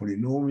root of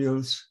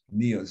polynomials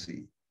near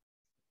Z.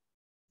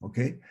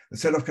 Okay, the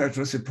set of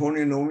characteristic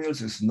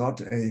polynomials is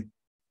not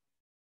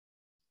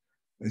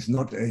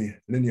a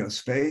linear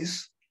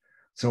space.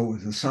 So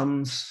the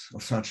sums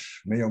of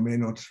such may or may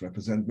not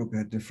represent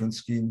look-ahead difference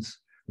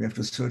schemes. We have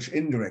to search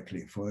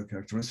indirectly for the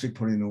characteristic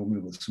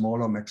polynomial with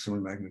smaller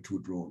maximal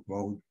magnitude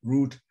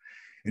root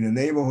in the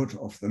neighborhood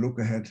of the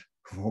look-ahead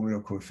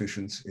formula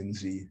coefficients in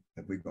Z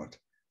that we got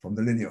from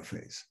the linear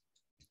phase.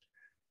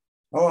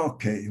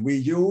 Okay, we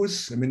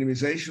use a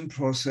minimization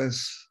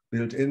process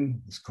built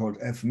in. It's called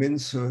fmin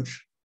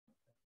search,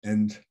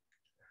 and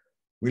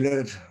we let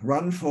it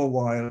run for a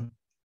while,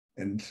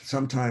 and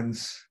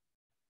sometimes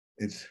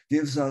it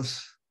gives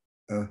us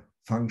a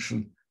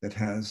function that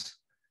has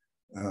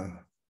a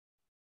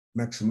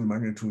maximum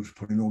magnitude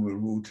polynomial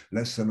root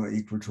less than or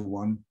equal to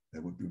 1.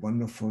 That would be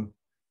wonderful.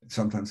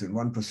 Sometimes in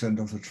 1%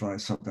 of the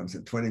tries, sometimes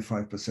in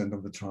 25%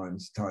 of the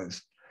times.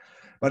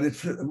 But it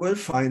will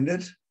find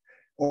it,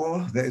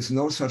 or there is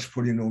no such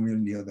polynomial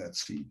near that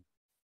seed.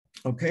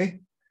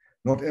 Okay,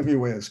 not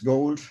everywhere is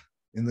gold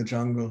in the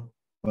jungle,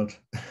 but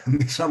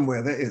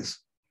somewhere there is.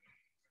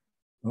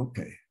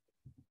 Okay.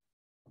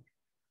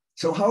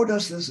 So how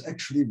does this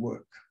actually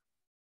work?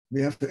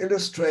 We have to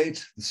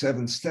illustrate the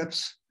 7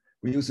 steps.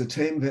 We use a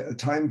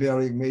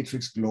time-varying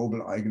matrix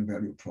global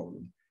eigenvalue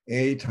problem.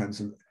 A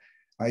times an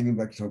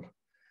eigenvector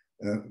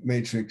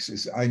matrix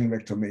is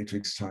eigenvector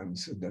matrix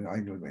times the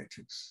diagonal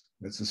matrix.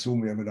 Let's assume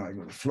we have a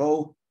diagonal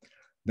flow.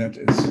 That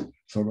is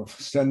sort of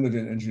standard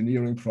in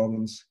engineering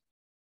problems.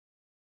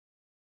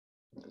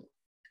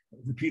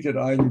 Repeated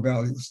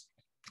eigenvalues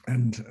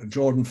and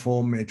Jordan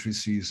form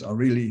matrices are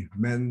really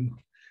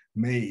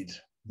man-made.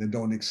 They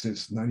don't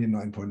exist.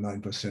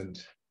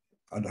 99.9%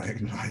 are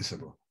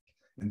diagonalizable.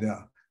 And there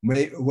are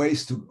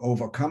ways to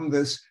overcome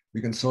this. We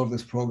can solve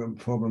this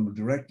problem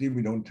directly.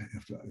 We don't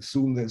have to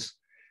assume this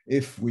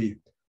if we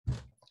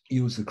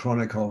use the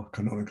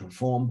canonical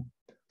form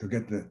to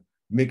get the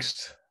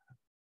mixed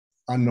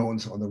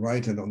unknowns on the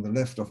right and on the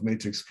left of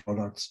matrix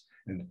products.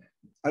 And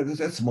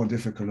that's more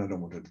difficult. I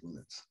don't want to do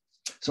that.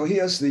 So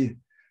here's the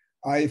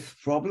ith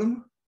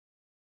problem.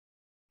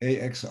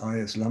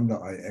 AXI is lambda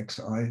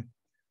IXI.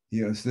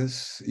 Here's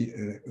this.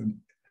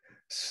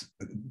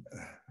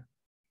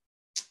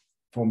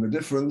 From the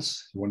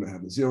difference, you want to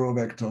have a 0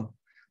 vector,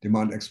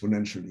 demand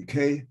exponential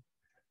decay.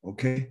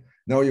 Okay,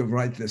 now you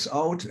write this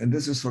out, and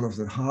this is sort of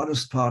the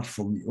hardest part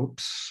for me.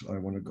 Oops, I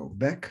want to go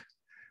back.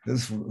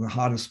 This is the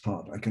hardest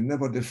part. I can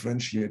never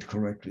differentiate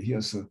correctly.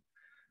 Here's the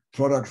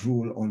product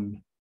rule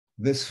on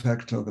this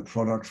factor, the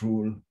product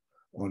rule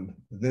on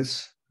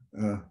this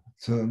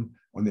term.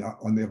 On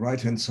the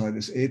right-hand side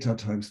is eta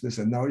times this,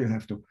 and now you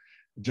have to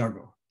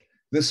juggle.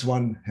 This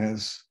one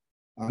has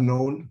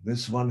unknown,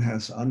 this one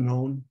has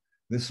unknown,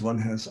 this one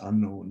has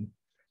unknown.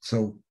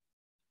 So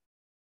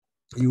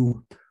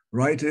you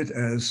write it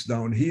as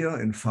down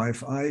here in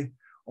 5i,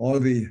 all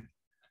the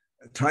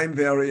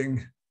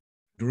time-varying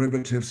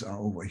derivatives are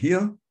over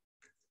here,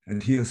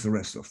 and here's the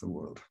rest of the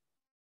world.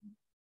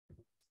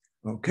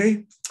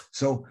 Okay,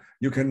 so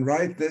you can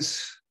write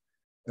this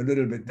a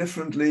little bit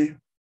differently.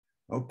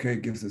 Okay,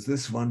 gives us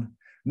this one.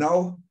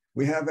 Now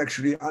we have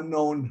actually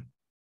unknown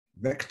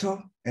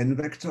vector, n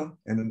vector,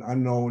 and an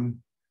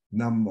unknown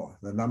number,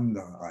 the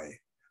lambda I.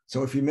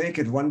 So if you make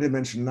it 1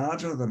 dimension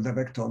larger than the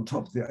vector on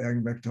top, the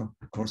eigenvector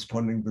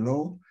corresponding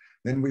below,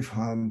 then we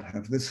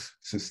have this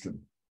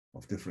system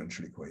of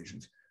differential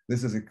equations.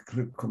 This is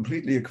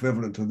completely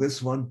equivalent to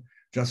this one,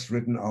 just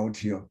written out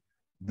here.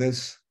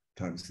 This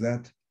times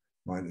that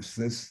minus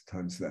this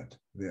times that.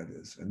 There it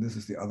is. And this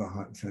is the other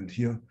hand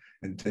here,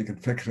 and take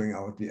it factoring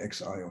out the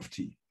xi of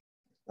t.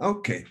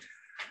 Okay.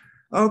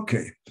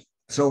 Okay.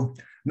 So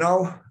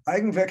now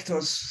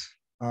eigenvectors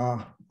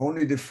are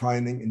only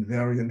defining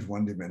invariant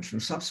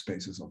 1-dimensional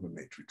subspaces of a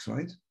matrix,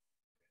 right?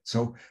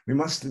 So we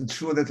must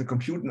ensure that the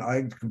computed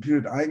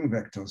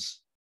eigenvectors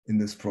in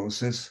this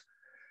process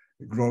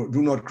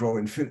do not grow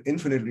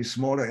infinitely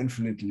small or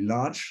infinitely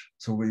large.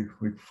 So we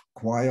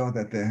require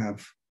that they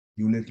have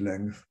unit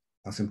length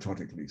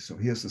asymptotically. So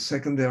here's the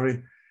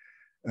secondary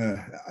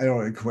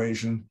error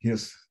equation.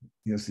 Here's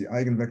the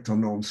eigenvector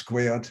norm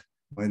squared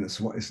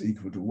minus y is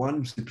equal to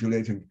 1,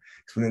 stipulating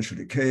exponential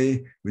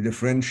decay. We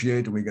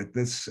differentiate and we get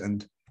this,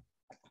 and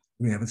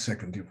we have a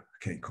second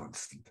decay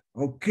constant.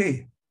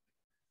 Okay.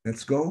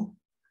 let's go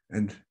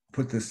and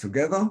put this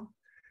together.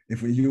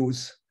 If we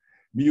use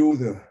mu,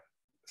 the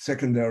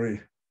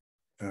secondary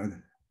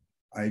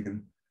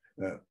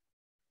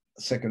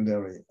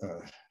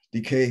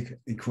decay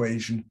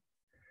equation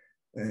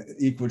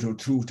equal to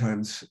 2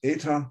 times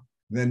eta,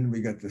 then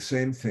we get the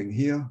same thing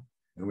here,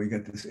 and we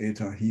get this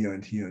eta here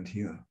and here and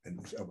here,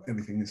 and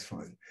everything is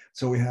fine.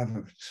 So we have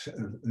a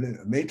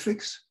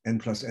matrix n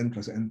plus n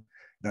plus n,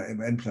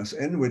 n plus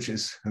n, which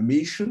is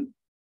Hermitian.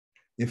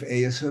 If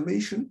A is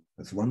Hermitian,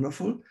 that's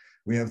wonderful.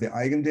 We have the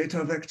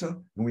eigendata vector,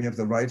 and we have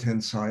the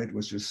right-hand side,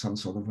 which is some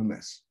sort of a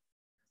mess.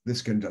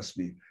 This can just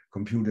be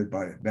computed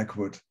by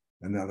backward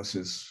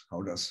analysis.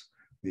 How does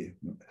the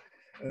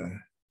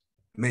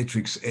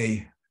matrix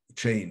A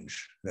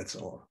change? That's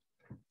all.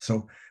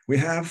 So we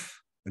have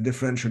a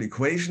differential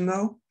equation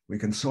now. We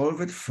can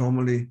solve it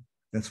formally.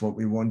 That's what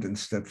we want in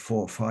step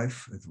 4 or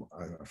 5.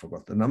 I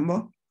forgot the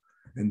number.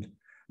 And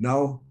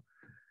now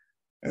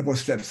it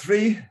was step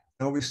 3.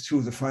 Now we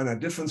choose a finite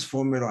difference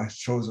formula. I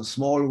chose a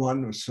small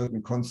one with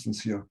certain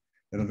constants here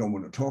that I don't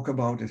want to talk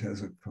about. It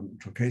has a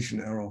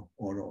truncation error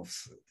order of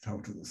tau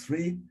to the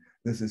 3.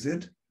 This is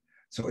it.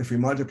 So if we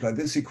multiply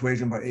this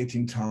equation by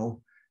 18 tau,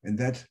 and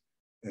that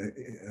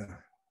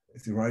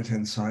is the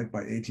right-hand side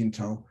by 18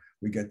 tau,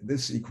 we get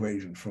this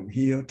equation from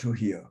here to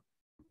here,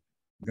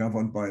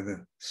 governed by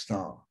the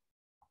star.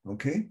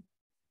 Okay?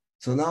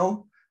 So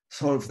now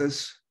solve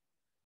this,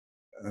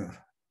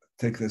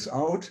 take this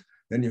out.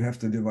 Then you have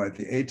to divide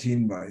the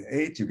 18 by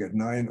 8. You get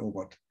 9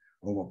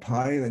 over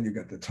pi. Then you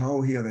get the tau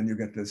here. Then you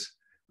get this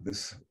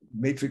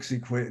matrix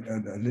equation,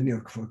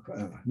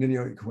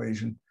 linear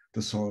equation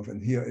to solve.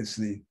 And here is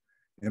the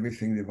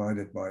everything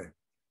divided by.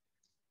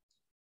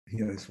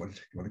 Here is what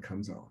it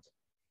comes out.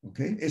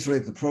 Okay,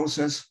 iterate the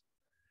process.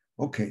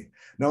 Okay,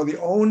 now the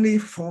only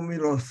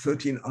formula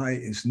 13i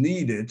is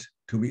needed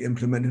to be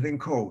implemented in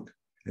code.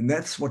 And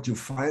that's what you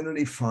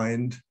finally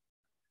find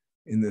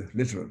in the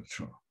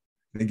literature.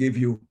 They give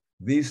you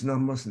these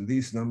numbers and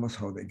these numbers.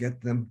 How they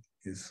get them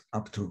is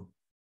up to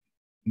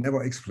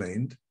never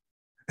explained.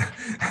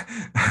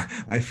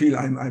 I feel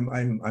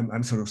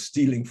I'm sort of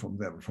stealing from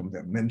them, from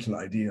their mental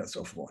ideas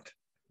of what.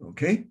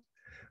 Okay,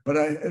 but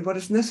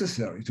it's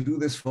necessary to do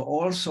this for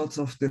all sorts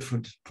of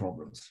different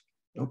problems.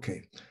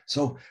 Okay,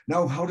 so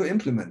now how to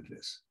implement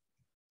this?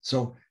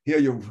 So here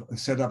you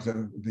set up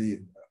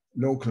the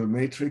local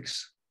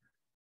matrix,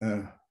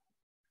 and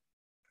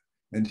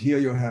here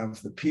you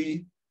have the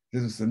P.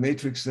 This is the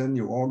matrix. Then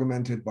you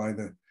augment it by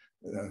the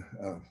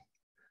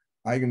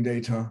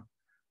eigendata.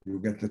 You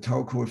get the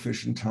tau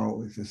coefficient.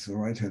 Tau is the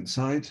right-hand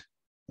side.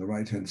 The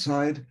right-hand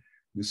side.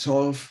 You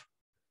solve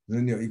the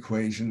linear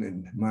equation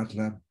in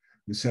MATLAB.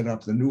 You set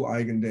up the new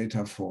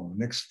eigendata for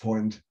next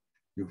point.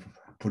 You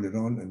put it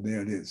on, and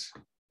there it is.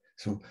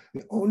 So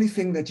the only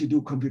thing that you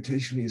do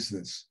computationally is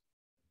this.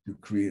 You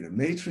create a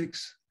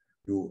matrix.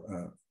 You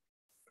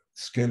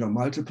scalar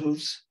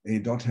multiples. A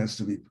dot has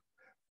to be,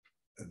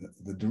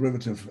 the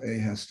derivative of A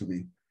has to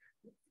be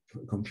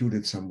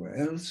computed somewhere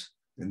else,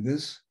 and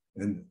this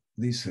and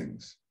these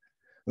things.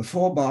 The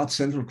 4 bar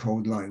central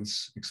code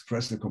lines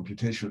express the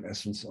computational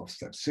essence of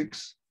step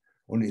 6.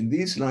 Only in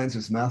these lines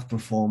is math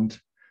performed.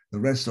 The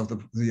rest of the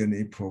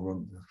ZNN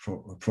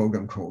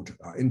program code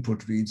are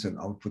input reads and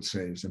output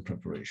saves and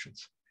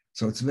preparations.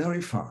 So it's very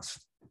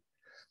fast.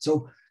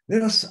 So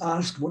let us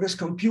ask, what is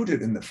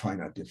computed in the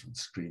finite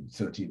difference screen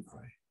 13i?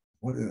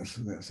 What is,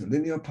 there's a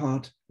linear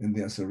part and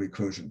there's a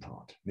recursion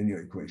part, linear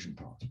equation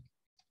part.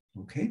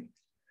 Okay.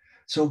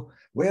 So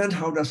where and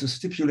how does the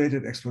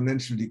stipulated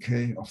exponential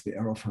decay of the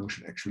error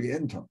function actually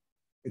enter?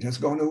 It has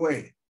gone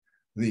away.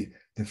 The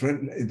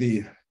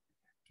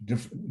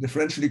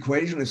differential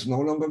equation is no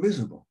longer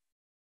visible.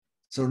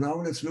 So now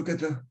let's look at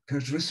the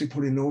characteristic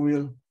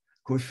polynomial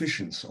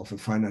coefficients of a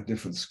finite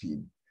difference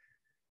scheme.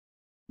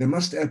 They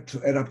must add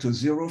up to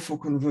 0 for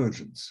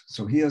convergence.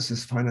 So here's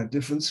this finite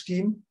difference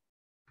scheme.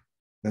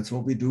 That's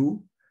what we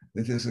do.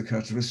 That is a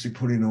characteristic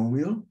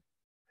polynomial.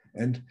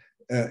 And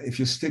if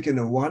you stick in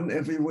a 1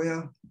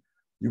 everywhere,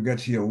 you get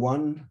here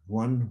 1,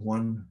 1,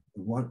 1,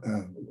 1,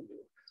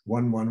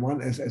 1, 1,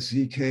 1 as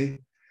ZK.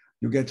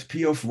 You get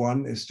P of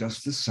 1 is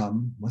just the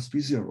sum, must be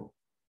 0.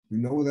 We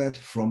know that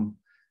from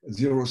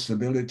 0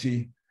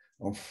 stability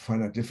of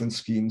finite difference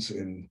schemes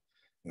in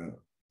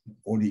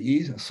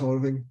ODE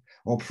solving.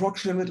 Or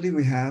approximately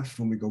we have,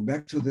 when we go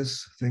back to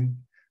this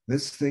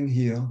thing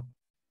here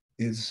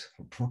is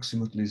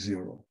approximately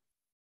 0.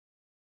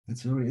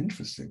 That's very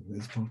interesting.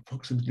 It's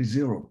approximately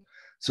 0.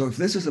 So if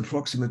this is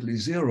approximately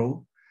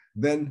 0,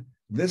 then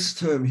this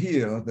term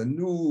here, the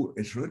new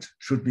iterate,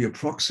 should be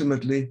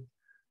approximately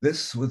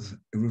this with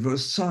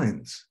reversed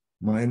signs,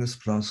 minus,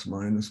 plus,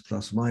 minus,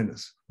 plus,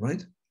 minus,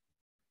 right?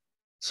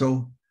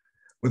 So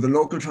with the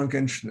local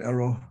truncation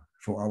error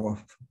for our,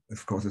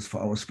 of course, it's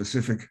for our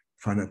specific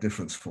finite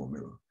difference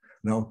formula.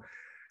 Now,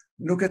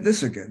 look at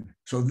this again.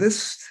 So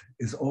this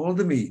is all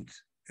the meat.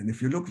 And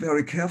if you look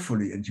very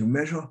carefully and you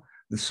measure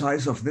the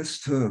size of this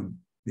term,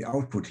 the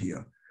output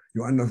here,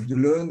 you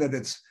learn that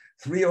it's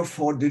 3 or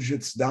 4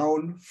 digits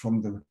down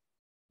from the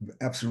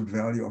absolute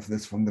value of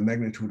this from the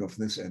magnitude of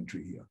this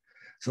entry here.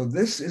 So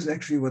this is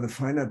actually where the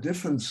finite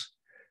difference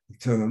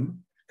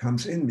term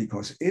comes in,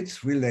 because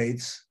it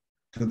relates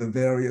to the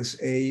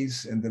various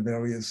A's and the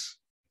various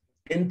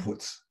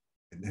inputs.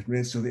 It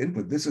relates to the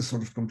input. This is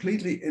sort of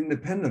completely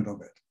independent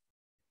of it,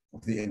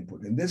 of the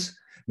input. And this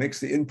makes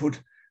the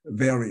input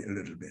vary a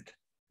little bit.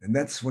 And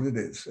that's what it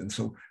is. And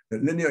so the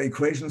linear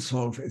equation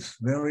solve is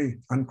very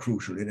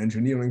uncrucial in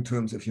engineering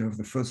terms. If you have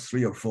the first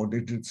 3 or 4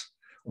 digits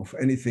of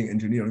anything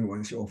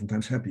engineering-wise, you're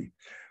oftentimes happy.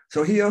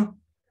 So here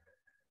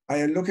I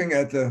am looking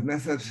at the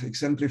method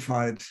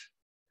exemplified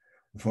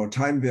for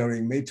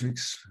time-varying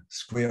matrix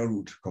square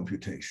root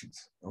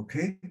computations.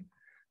 Okay,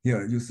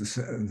 here I use this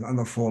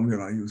other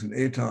formula. I use an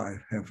eta. I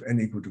have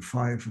n equal to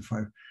 5 and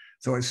 5.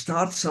 So I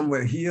start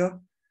somewhere here,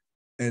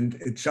 and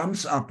it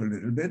jumps up a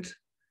little bit.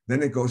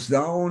 Then it goes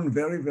down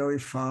very, very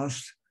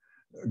fast.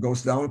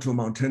 Goes down to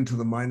about 10 to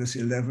the minus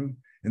 11,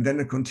 and then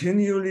it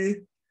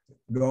continually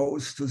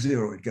goes to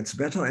 0. It gets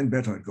better and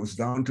better. It goes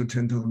down to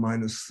 10 to the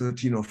minus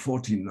 13 or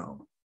 14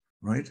 now,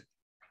 right?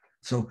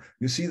 So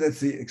you see that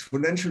the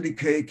exponential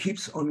decay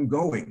keeps on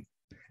going,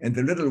 and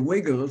the little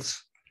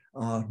wiggles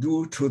are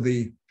due to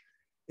the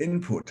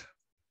input.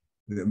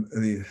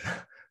 The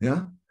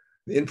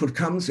input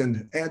comes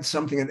and adds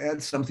something,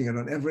 and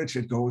on average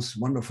it goes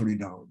wonderfully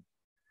down.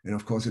 And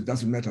of course, it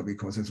doesn't matter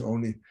because it's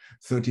only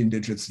 13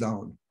 digits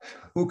down.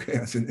 Who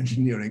cares in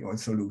engineering or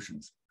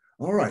solutions?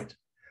 All right.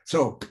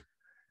 So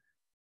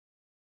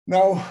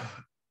now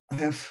I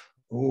have,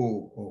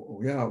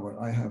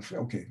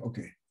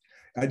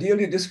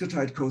 Ideally,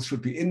 discretized codes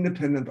should be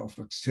independent of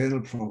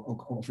external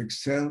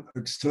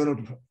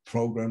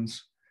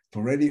programs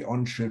for ready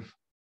on-chip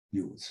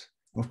use.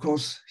 Of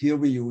course, here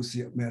we use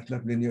the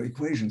MATLAB linear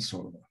equation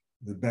solver,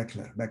 the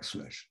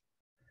backslash.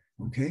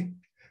 Okay,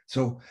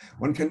 so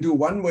one can do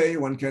one way.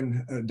 One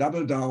can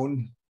double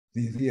down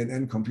the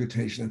ZNN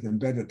computation and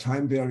embed a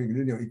time-varying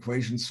linear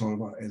equation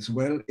solver as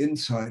well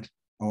inside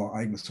our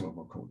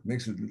eigensolver code.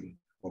 Makes it a little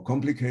more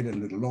complicated, a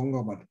little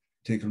longer, but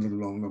take a little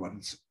longer, but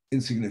it's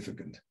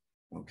insignificant.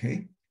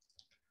 Okay.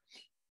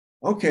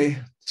 Okay,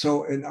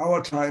 so in our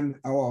time,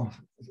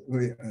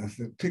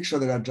 the picture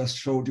that I just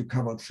showed you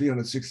covered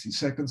 360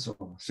 seconds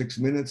or 6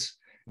 minutes,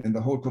 and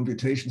the whole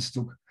computations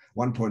took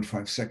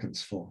 1.5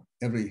 seconds for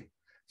every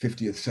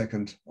 50th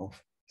second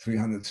of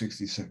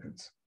 360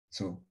 seconds.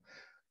 So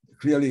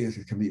clearly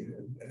it can be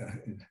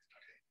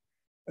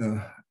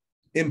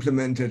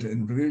implemented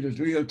in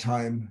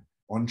real-time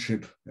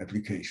on-chip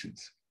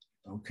applications.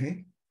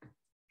 Okay.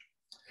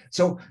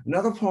 So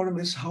another problem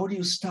is, how do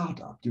you start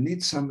up? You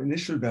need some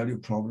initial value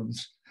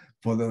problems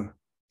for the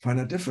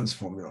finite difference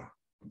formula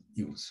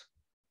use.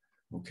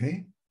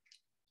 Okay.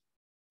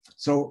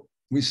 So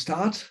we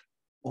start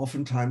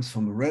oftentimes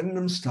from a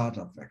random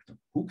startup vector.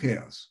 Who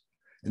cares?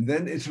 And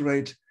then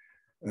iterate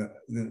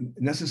the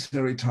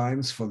necessary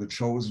times for the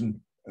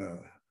chosen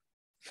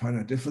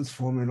finite difference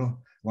formula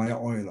via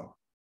Euler.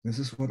 This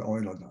is what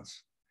Euler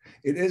does.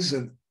 It is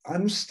an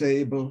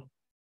unstable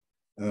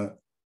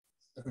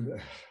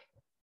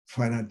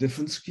finite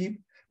difference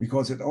scheme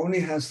because it only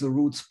has the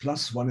roots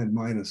 +1 and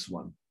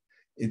 -1.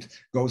 It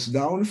goes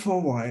down for a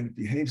while, it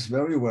behaves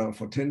very well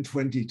for 10,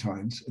 20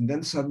 times, and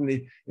then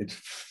suddenly it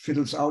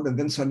fiddles out, and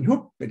then suddenly,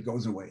 whoop, it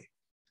goes away.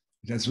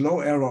 It has low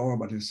error,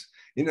 but its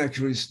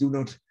inaccuracies do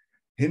not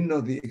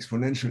hinder the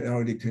exponential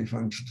error decay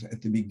functions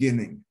at the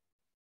beginning.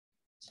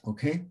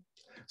 Okay,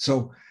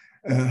 so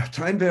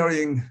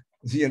time-varying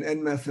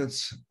ZNN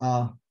methods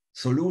are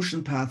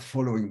solution path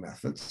following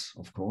methods,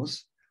 of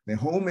course. They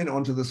home in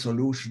onto the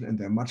solution, and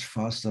they're much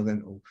faster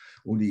than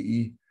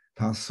ODE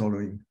path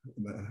following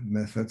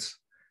methods,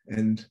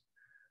 and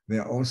they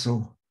are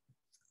also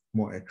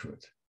more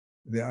accurate.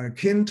 They are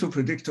akin to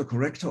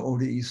predictor-corrector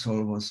ODE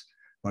solvers,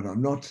 but are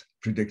not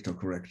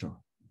predictor-corrector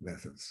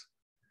methods.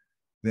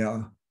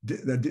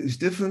 These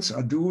differences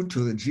are due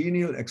to the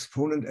genial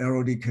exponent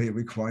error decay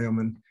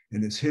requirement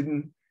and its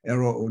hidden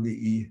error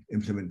ODE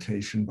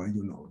implementation by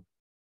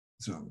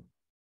Zhang.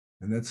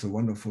 And that's a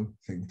wonderful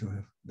thing to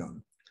have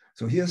done.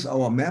 So here's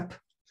our map.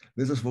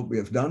 This is what we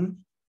have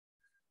done.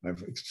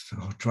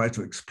 I've tried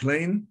to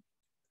explain.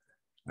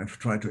 I've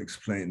tried to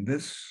explain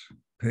this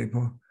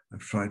paper.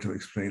 I've tried to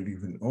explain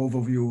even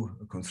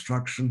overview, a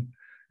construction,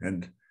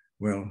 and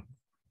well,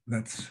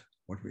 that's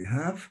what we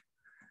have.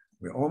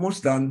 We're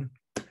almost done.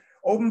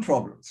 Open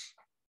problems.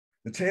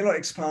 The Taylor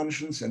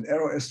expansions and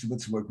error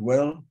estimates work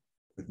well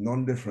with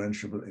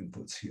non-differentiable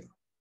inputs here,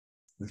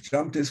 with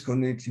jump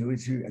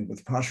discontinuity and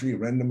with partially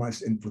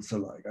randomized inputs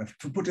alike. I have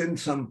to put in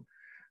some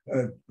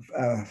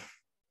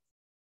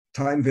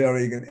time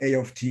varying in A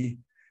of t,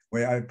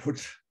 where I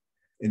put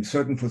in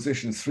certain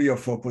positions, 3 or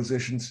 4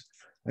 positions,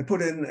 I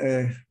put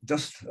in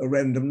just a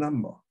random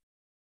number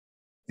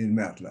in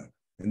MATLAB.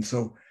 And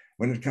so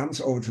when it comes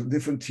over to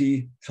different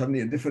t,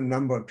 suddenly a different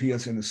number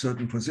appears in a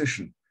certain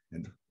position.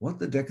 And what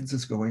the dickens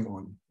is going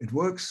on? It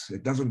works,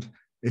 it doesn't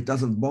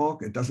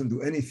balk, it doesn't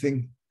do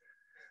anything.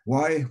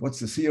 Why? What's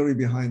the theory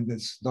behind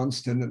this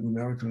non-standard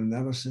numerical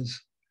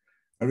analysis?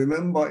 I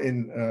remember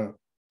in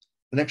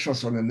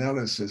lectures on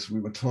analysis, we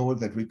were told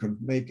that we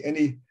could make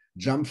any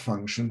jump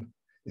function.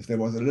 If there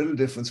was a little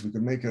difference, we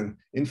could make an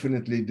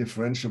infinitely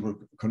differentiable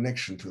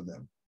connection to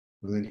them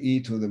with an e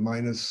to the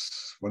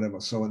minus whatever,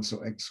 so-and-so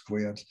x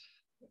squared,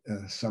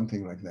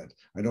 something like that.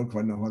 I don't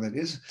quite know how that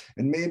is.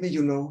 And maybe,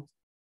 you know,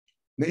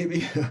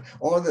 maybe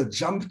all the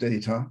jump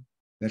data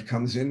that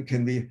comes in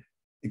can be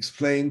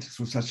explained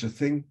through such a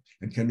thing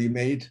and can be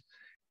made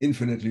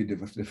infinitely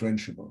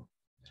differentiable.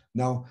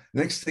 Now,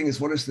 next thing is,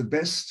 what is the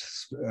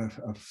best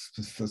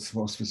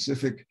for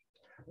specific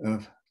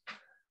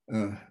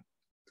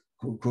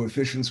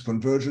coefficients,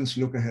 convergence,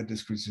 look-ahead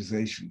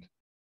discretization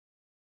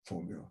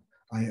formula?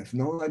 I have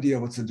no idea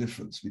what's the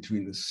difference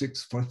between the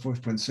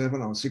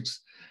 5.7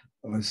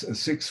 or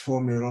 6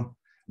 formula.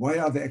 Why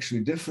are they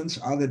actually different?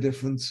 Are they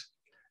different?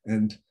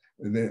 And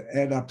they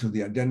add up to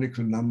the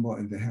identical number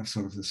and they have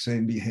sort of the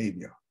same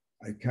behavior.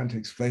 I can't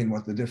explain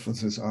what the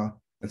differences are.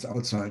 That's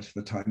outside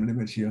the time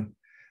limit here.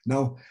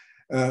 Now,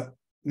 the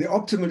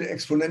optimal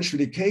exponential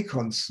decay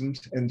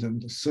constant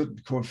and certain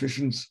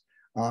coefficients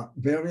are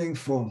varying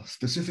for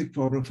specific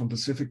problem from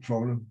specific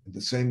problem in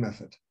the same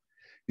method.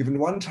 Given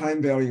one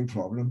time varying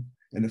problem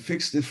and a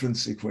fixed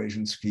difference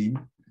equation scheme,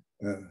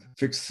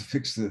 fix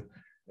the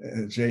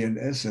J and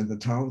S and the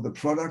tau, the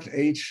product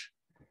H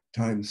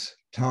times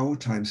tau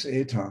times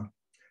eta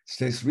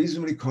stays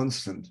reasonably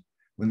constant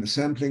when the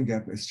sampling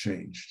gap is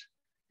changed.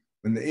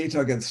 When the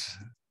eta gets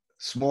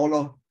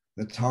smaller,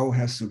 the tau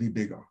has to be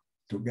bigger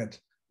to get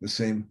the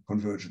same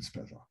convergence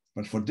pattern.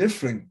 But for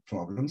differing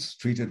problems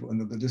treated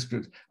under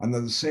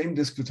the same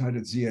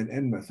discretized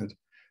ZNN method,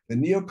 the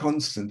near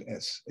constant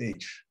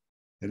SH,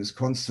 that is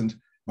constant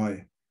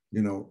by,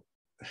 you know,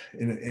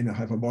 in a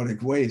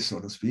hyperbolic way, so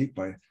to speak,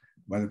 by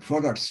the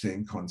product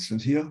staying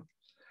constant here,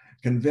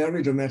 can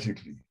vary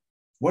dramatically.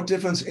 What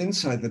difference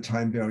inside the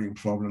time varying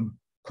problem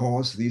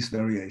cause these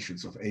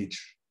variations of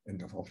H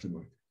and of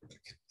optimal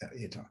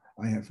eta?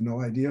 I have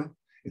no idea.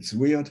 It's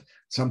weird.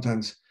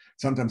 Sometimes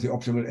the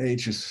optimal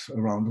H is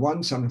around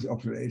 1, sometimes the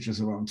optimal H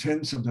is around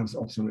 10, sometimes the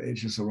optimal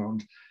H is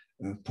around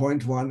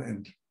 0.1,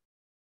 and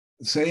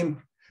the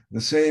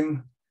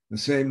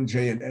same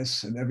J and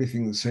S and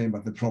everything the same,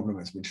 but the problem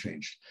has been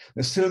changed.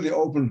 There's still the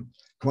open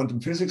quantum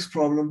physics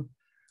problem.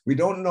 We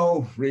don't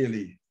know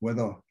really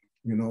whether,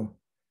 you know,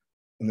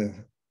 the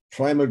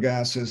primal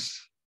gases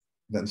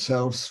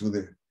themselves through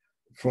the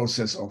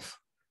process of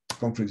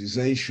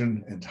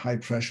concretization and high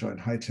pressure and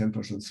high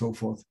temperature and so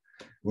forth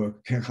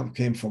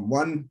came from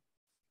one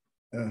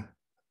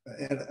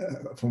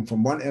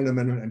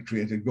element and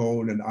created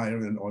gold and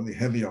iron and all the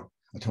heavier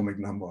atomic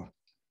number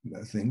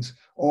things,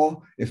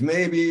 or if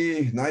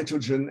maybe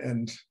nitrogen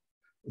and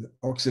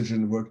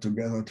oxygen work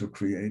together to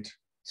create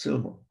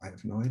silver. I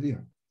have no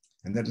idea.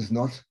 And that is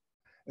not,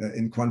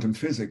 in quantum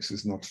physics,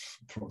 is not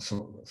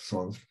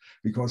solved,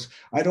 because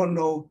I don't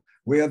know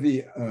where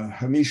the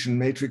Hermitian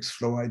matrix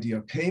flow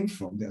idea came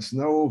from. There's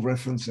no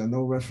reference, there are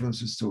no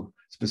references to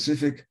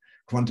specific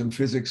quantum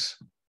physics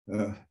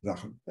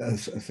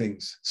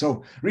things.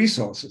 So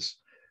resources,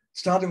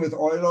 starting with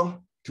Euler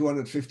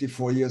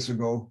 254 years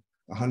ago,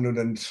 100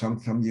 and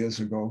some years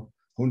ago,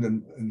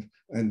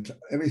 and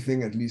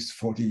everything at least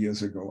 40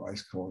 years ago I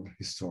call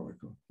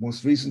historical.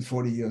 Most recent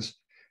 40 years,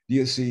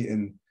 DSC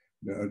in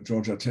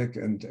Georgia Tech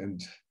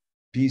and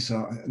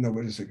Pisa. No,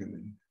 wait a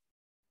second.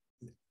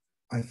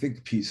 I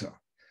think Pisa,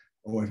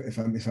 or if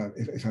I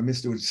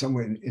missed it,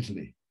 somewhere in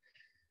Italy,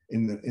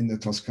 in the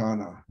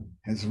Toscana,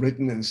 has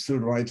written and is still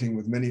writing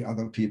with many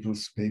other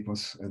people's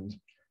papers. And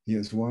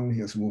here's one,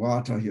 here's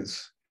Murata,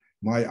 here's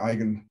my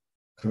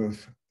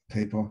eigencurve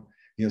paper,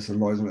 here's the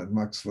Loisel and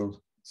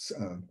Maxwell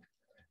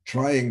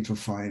trying to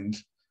find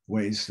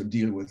ways to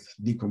deal with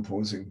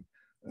decomposing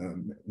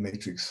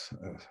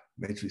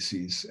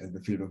matrices and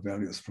the field of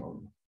values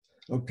problem.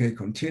 Okay,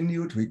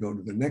 continued, we go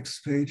to the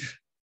next page.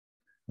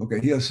 Okay,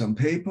 here are some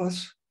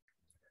papers.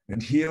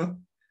 And here,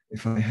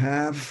 if I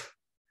have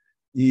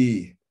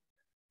E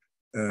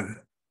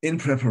in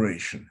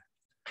preparation,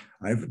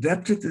 I've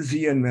adapted the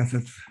ZN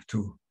method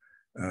to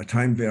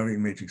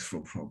time-varying matrix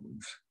flow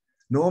problems.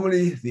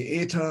 Normally, the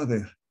eta,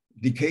 the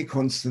decay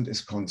constant,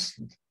 is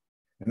constant.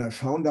 And I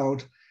found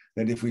out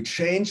that if we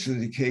change the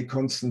decay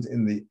constant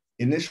in the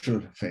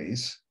initial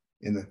phase,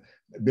 in the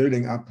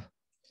building up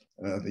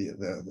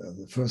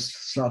the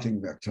first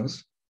starting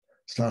vectors,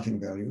 starting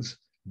values,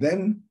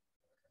 then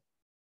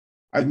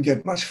I can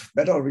get much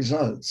better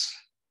results.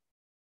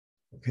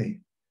 Okay,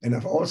 and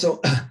I've also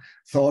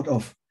thought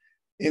of,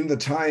 in the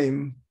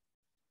time,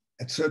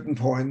 at certain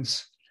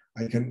points,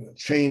 I can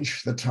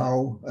change the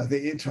tau,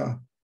 the eta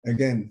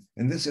again,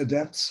 and this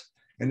adapts,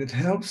 and it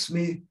helps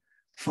me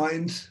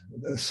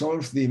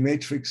solve the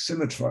matrix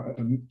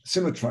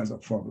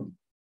symmetrizer problem,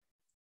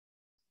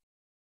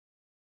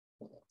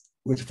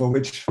 for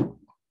which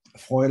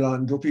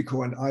Froilan,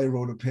 Dupico, and I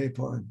wrote a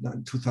paper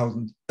in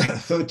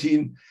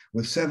 2013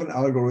 with 7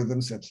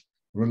 algorithms that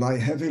rely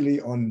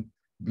heavily on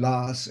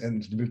Blas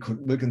and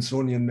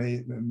Wilkinsonian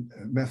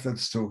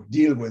methods to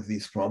deal with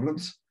these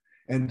problems.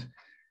 And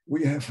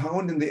we have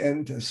found in the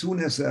end, as soon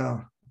as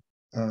there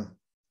are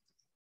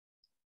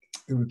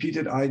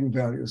repeated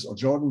eigenvalues or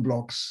Jordan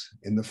blocks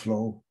in the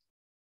flow,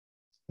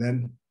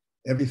 then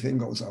everything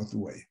goes out the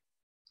way.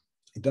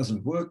 It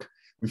doesn't work.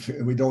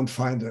 We don't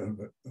find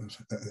an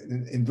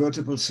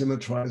invertible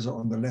symmetrizer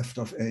on the left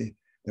of A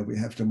that we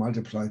have to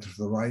multiply to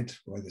the right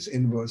by this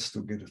inverse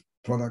to get a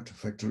product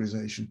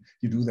factorization.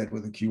 You do that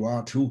with a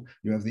QR too.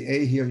 You have the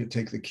A here, you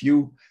take the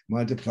Q,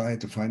 multiply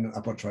it to find an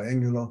upper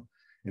triangular,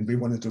 and we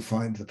wanted to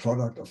find the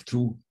product of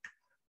two.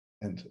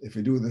 And if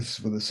we do this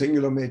with a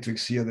singular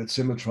matrix here that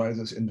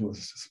symmetrizes into a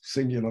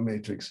singular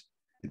matrix,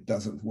 it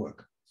doesn't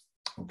work,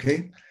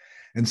 okay?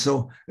 And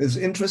so it's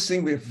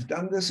interesting, we've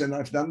done this, and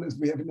I've done this,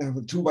 we have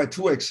a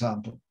 2x2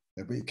 example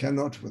that we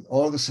cannot, with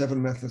all the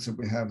 7 methods that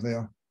we have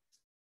there,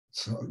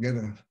 so get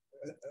a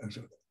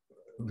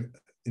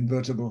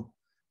invertible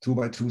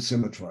 2x2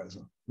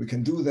 symmetrizer. We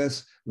can do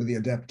this with the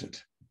adapted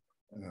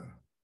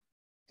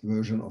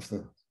version of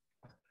the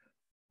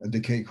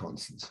decay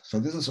constants. So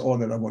this is all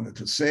that I wanted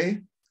to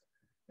say.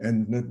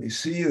 And let me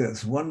see,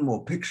 there's one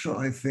more picture,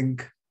 I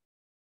think.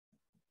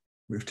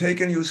 We've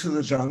taken you to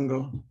the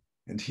jungle,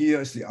 and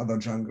here is the other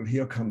jungle.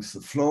 Here comes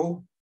the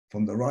flow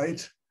from the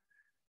right.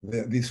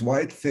 These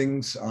white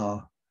things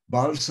are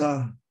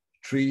balsa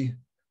tree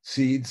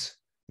seeds.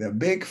 They're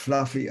big,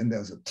 fluffy, and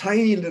there's a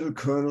tiny little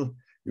kernel.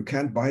 You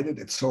can't bite it,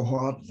 it's so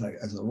hard, like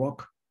as a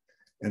rock.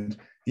 And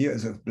here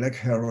is a black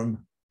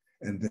heron,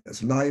 and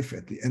there's life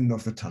at the end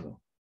of the tunnel.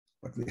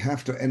 But we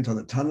have to enter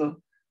the tunnel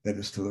that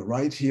is to the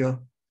right here.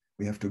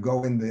 We have to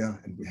go in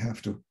there, and we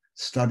have to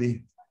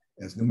study,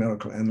 as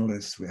numerical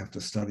analysts, we have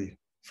to study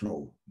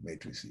flow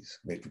matrices,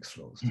 matrix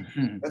flows.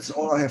 That's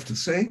all I have to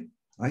say,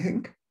 I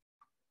think.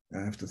 I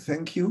have to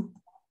thank you.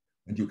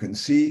 And you can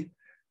see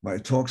my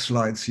talk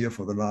slides here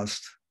for the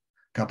last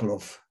couple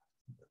of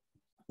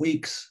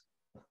weeks.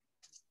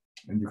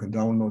 And you can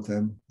download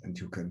them, and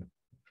you can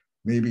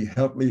maybe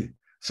help me.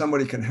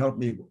 Somebody can help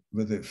me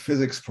with a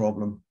physics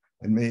problem,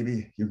 and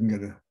maybe you can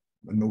get a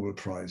Nobel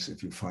Prize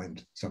if you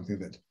find something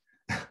that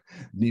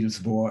Niels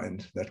Bohr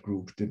and that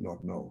group did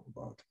not know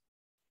about.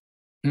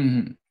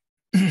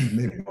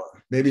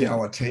 Maybe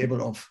our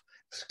table of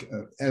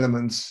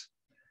elements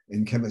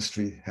in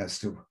chemistry has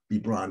to be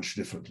branched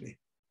differently.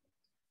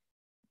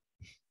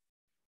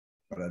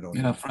 But I don't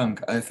know.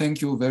 Frank, I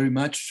thank you very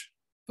much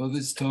for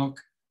this talk.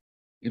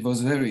 It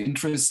was very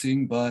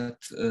interesting, but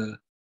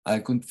I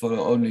couldn't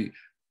follow only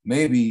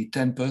maybe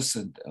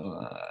 10%.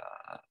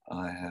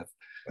 I have.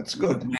 That's good.